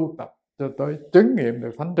vị tu tập cho tới chứng nghiệm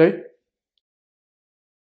được thánh trí.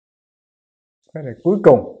 Cái này cuối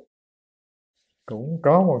cùng cũng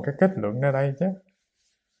có một cái kết luận ở đây chứ.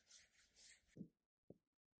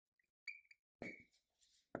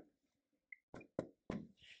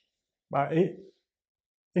 Ba ý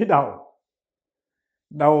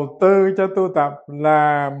đầu tư cho tu tập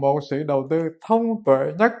là một sự đầu tư thông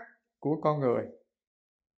tuệ nhất của con người.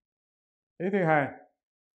 Ý thứ hai,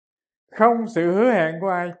 không sự hứa hẹn của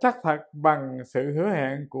ai chắc thật bằng sự hứa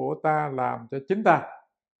hẹn của ta làm cho chính ta.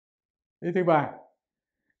 Ý thứ ba,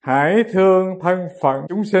 hãy thương thân phận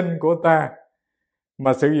chúng sinh của ta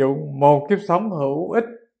mà sử dụng một kiếp sống hữu ích,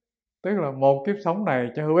 tức là một kiếp sống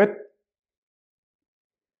này cho hữu ích.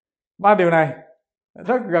 Ba điều này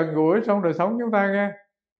rất gần gũi trong đời sống chúng ta nghe.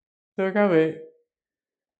 Thưa các vị,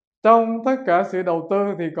 trong tất cả sự đầu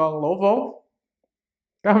tư thì còn lỗ vốn.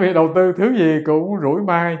 Các vị đầu tư thứ gì cũng rủi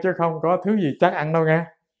mai, chứ không có thứ gì chắc ăn đâu nghe.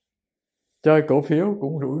 Chơi cổ phiếu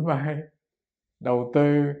cũng rủi mai, đầu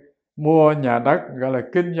tư mua nhà đất gọi là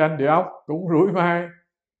kinh doanh địa ốc cũng rủi mai.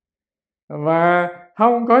 Và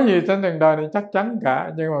không có gì trên đời này chắc chắn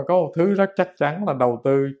cả. Nhưng mà có một thứ rất chắc chắn là đầu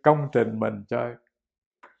tư công trình mình cho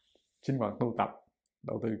sinh hoạt tu tập,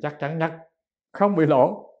 đầu tư chắc chắn nhất, không bị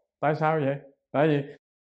lỗ. Tại sao vậy? Tại vì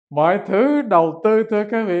mọi thứ đầu tư, thưa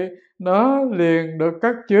các vị, nó liền được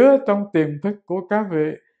cất chứa trong tiềm thức của các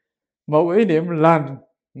vị. Một ý niệm lành,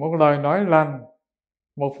 một lời nói lành,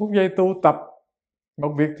 một phút giây tu tập,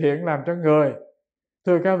 một việc thiện làm cho người,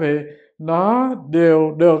 thưa các vị, nó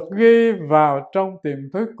đều được ghi vào trong tiềm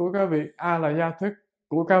thức của các vị, là gia thức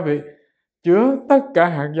của các vị, chứa tất cả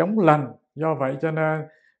hạt giống lành. Do vậy cho nên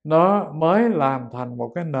nó mới làm thành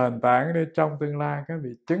một cái nền tảng để trong tương lai các vị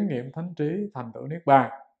chứng nghiệm thánh trí, thành tựu niết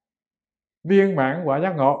bàn, viên mãn quả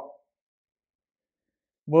giác ngộ.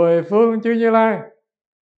 10 phương chư Như Lai,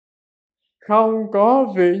 không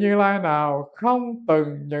có vị Như Lai nào không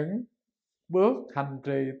từng những bước hành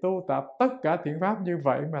trì tu tập tất cả thiện pháp như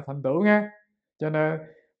vậy mà thành tựu nghe. Cho nên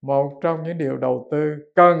một trong những điều đầu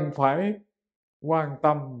tư cần phải quan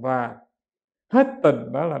tâm và hết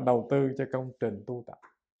tình đó là đầu tư cho công trình tu tập.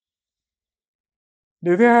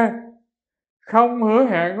 Điều thứ hai, không hứa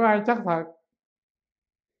hẹn của ai chắc thật.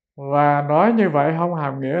 Và nói như vậy không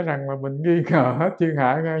hàm nghĩa rằng là mình nghi ngờ hết thiên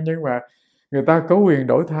hạ nghe, nhưng mà người ta có quyền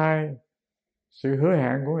đổi thay sự hứa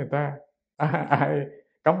hẹn của người ta. Ai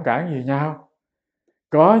cấm cản gì nhau.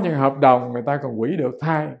 Có những hợp đồng người ta còn hủy được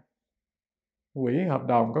thay. Hủy hợp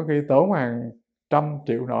đồng có khi tốn hàng trăm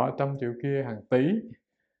triệu nọ, trăm triệu kia, hàng tỷ.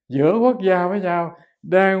 Giữa quốc gia với nhau,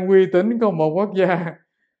 đang uy tín của một quốc gia,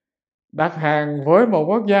 đặt hàng với một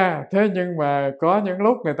quốc gia. Thế nhưng mà có những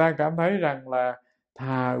lúc người ta cảm thấy rằng là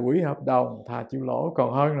thà hủy hợp đồng, thà chịu lỗ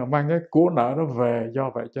còn hơn là mang cái của nợ nó về. Do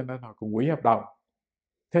vậy cho nên họ cùng hủy hợp đồng.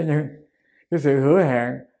 Thế nhưng cái sự hứa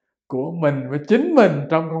hẹn của mình với chính mình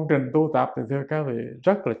trong công trình tu tập thì thưa các vị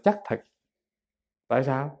rất là chắc thật. Tại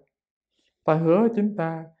sao? Ta hứa chính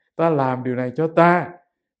ta làm điều này cho ta,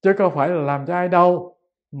 chứ không phải là làm cho ai đâu,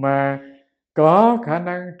 mà có khả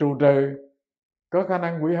năng trụ trừ, có khả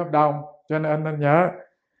năng hủy hợp đồng. Cho nên anh nên nhớ,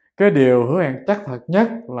 cái điều hứa hẹn chắc thật nhất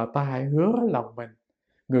là ta hãy hứa lòng mình.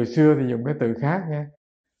 Người xưa thì dùng cái từ khác nha,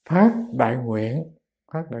 phát đại nguyện.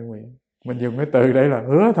 Phát đại nguyện, mình dùng cái từ đây là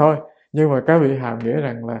hứa thôi, nhưng mà các vị hàm nghĩa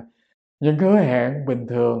rằng là những cái hứa hẹn bình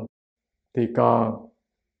thường thì còn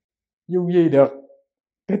du di được.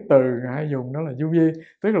 Cái từ Ngài dùng đó là du di,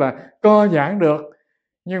 tức là co giãn được.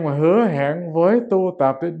 Nhưng mà hứa hẹn với tu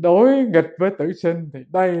tập để đối nghịch với tử sinh thì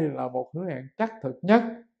đây là một hứa hẹn chắc thực nhất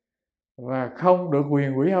và không được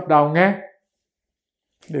quyền hủy hợp đồng nghe.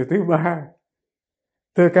 Điều thứ ba,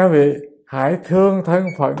 thưa các vị, hãy thương thân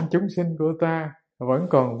phận chúng sinh của ta vẫn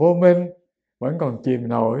còn vô minh, vẫn còn chìm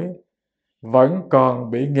nổi, vẫn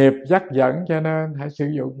còn bị nghiệp dắt dẫn, cho nên hãy sử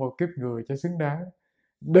dụng một kiếp người cho xứng đáng.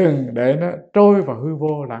 Đừng để nó trôi vào hư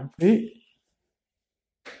vô lãng phí.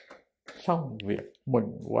 Xong việc,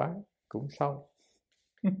 mừng quá, cũng xong.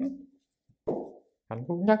 Hạnh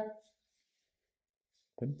phúc nhất.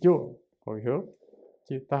 Thỉnh chuông hồi hướng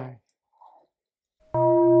chia tay.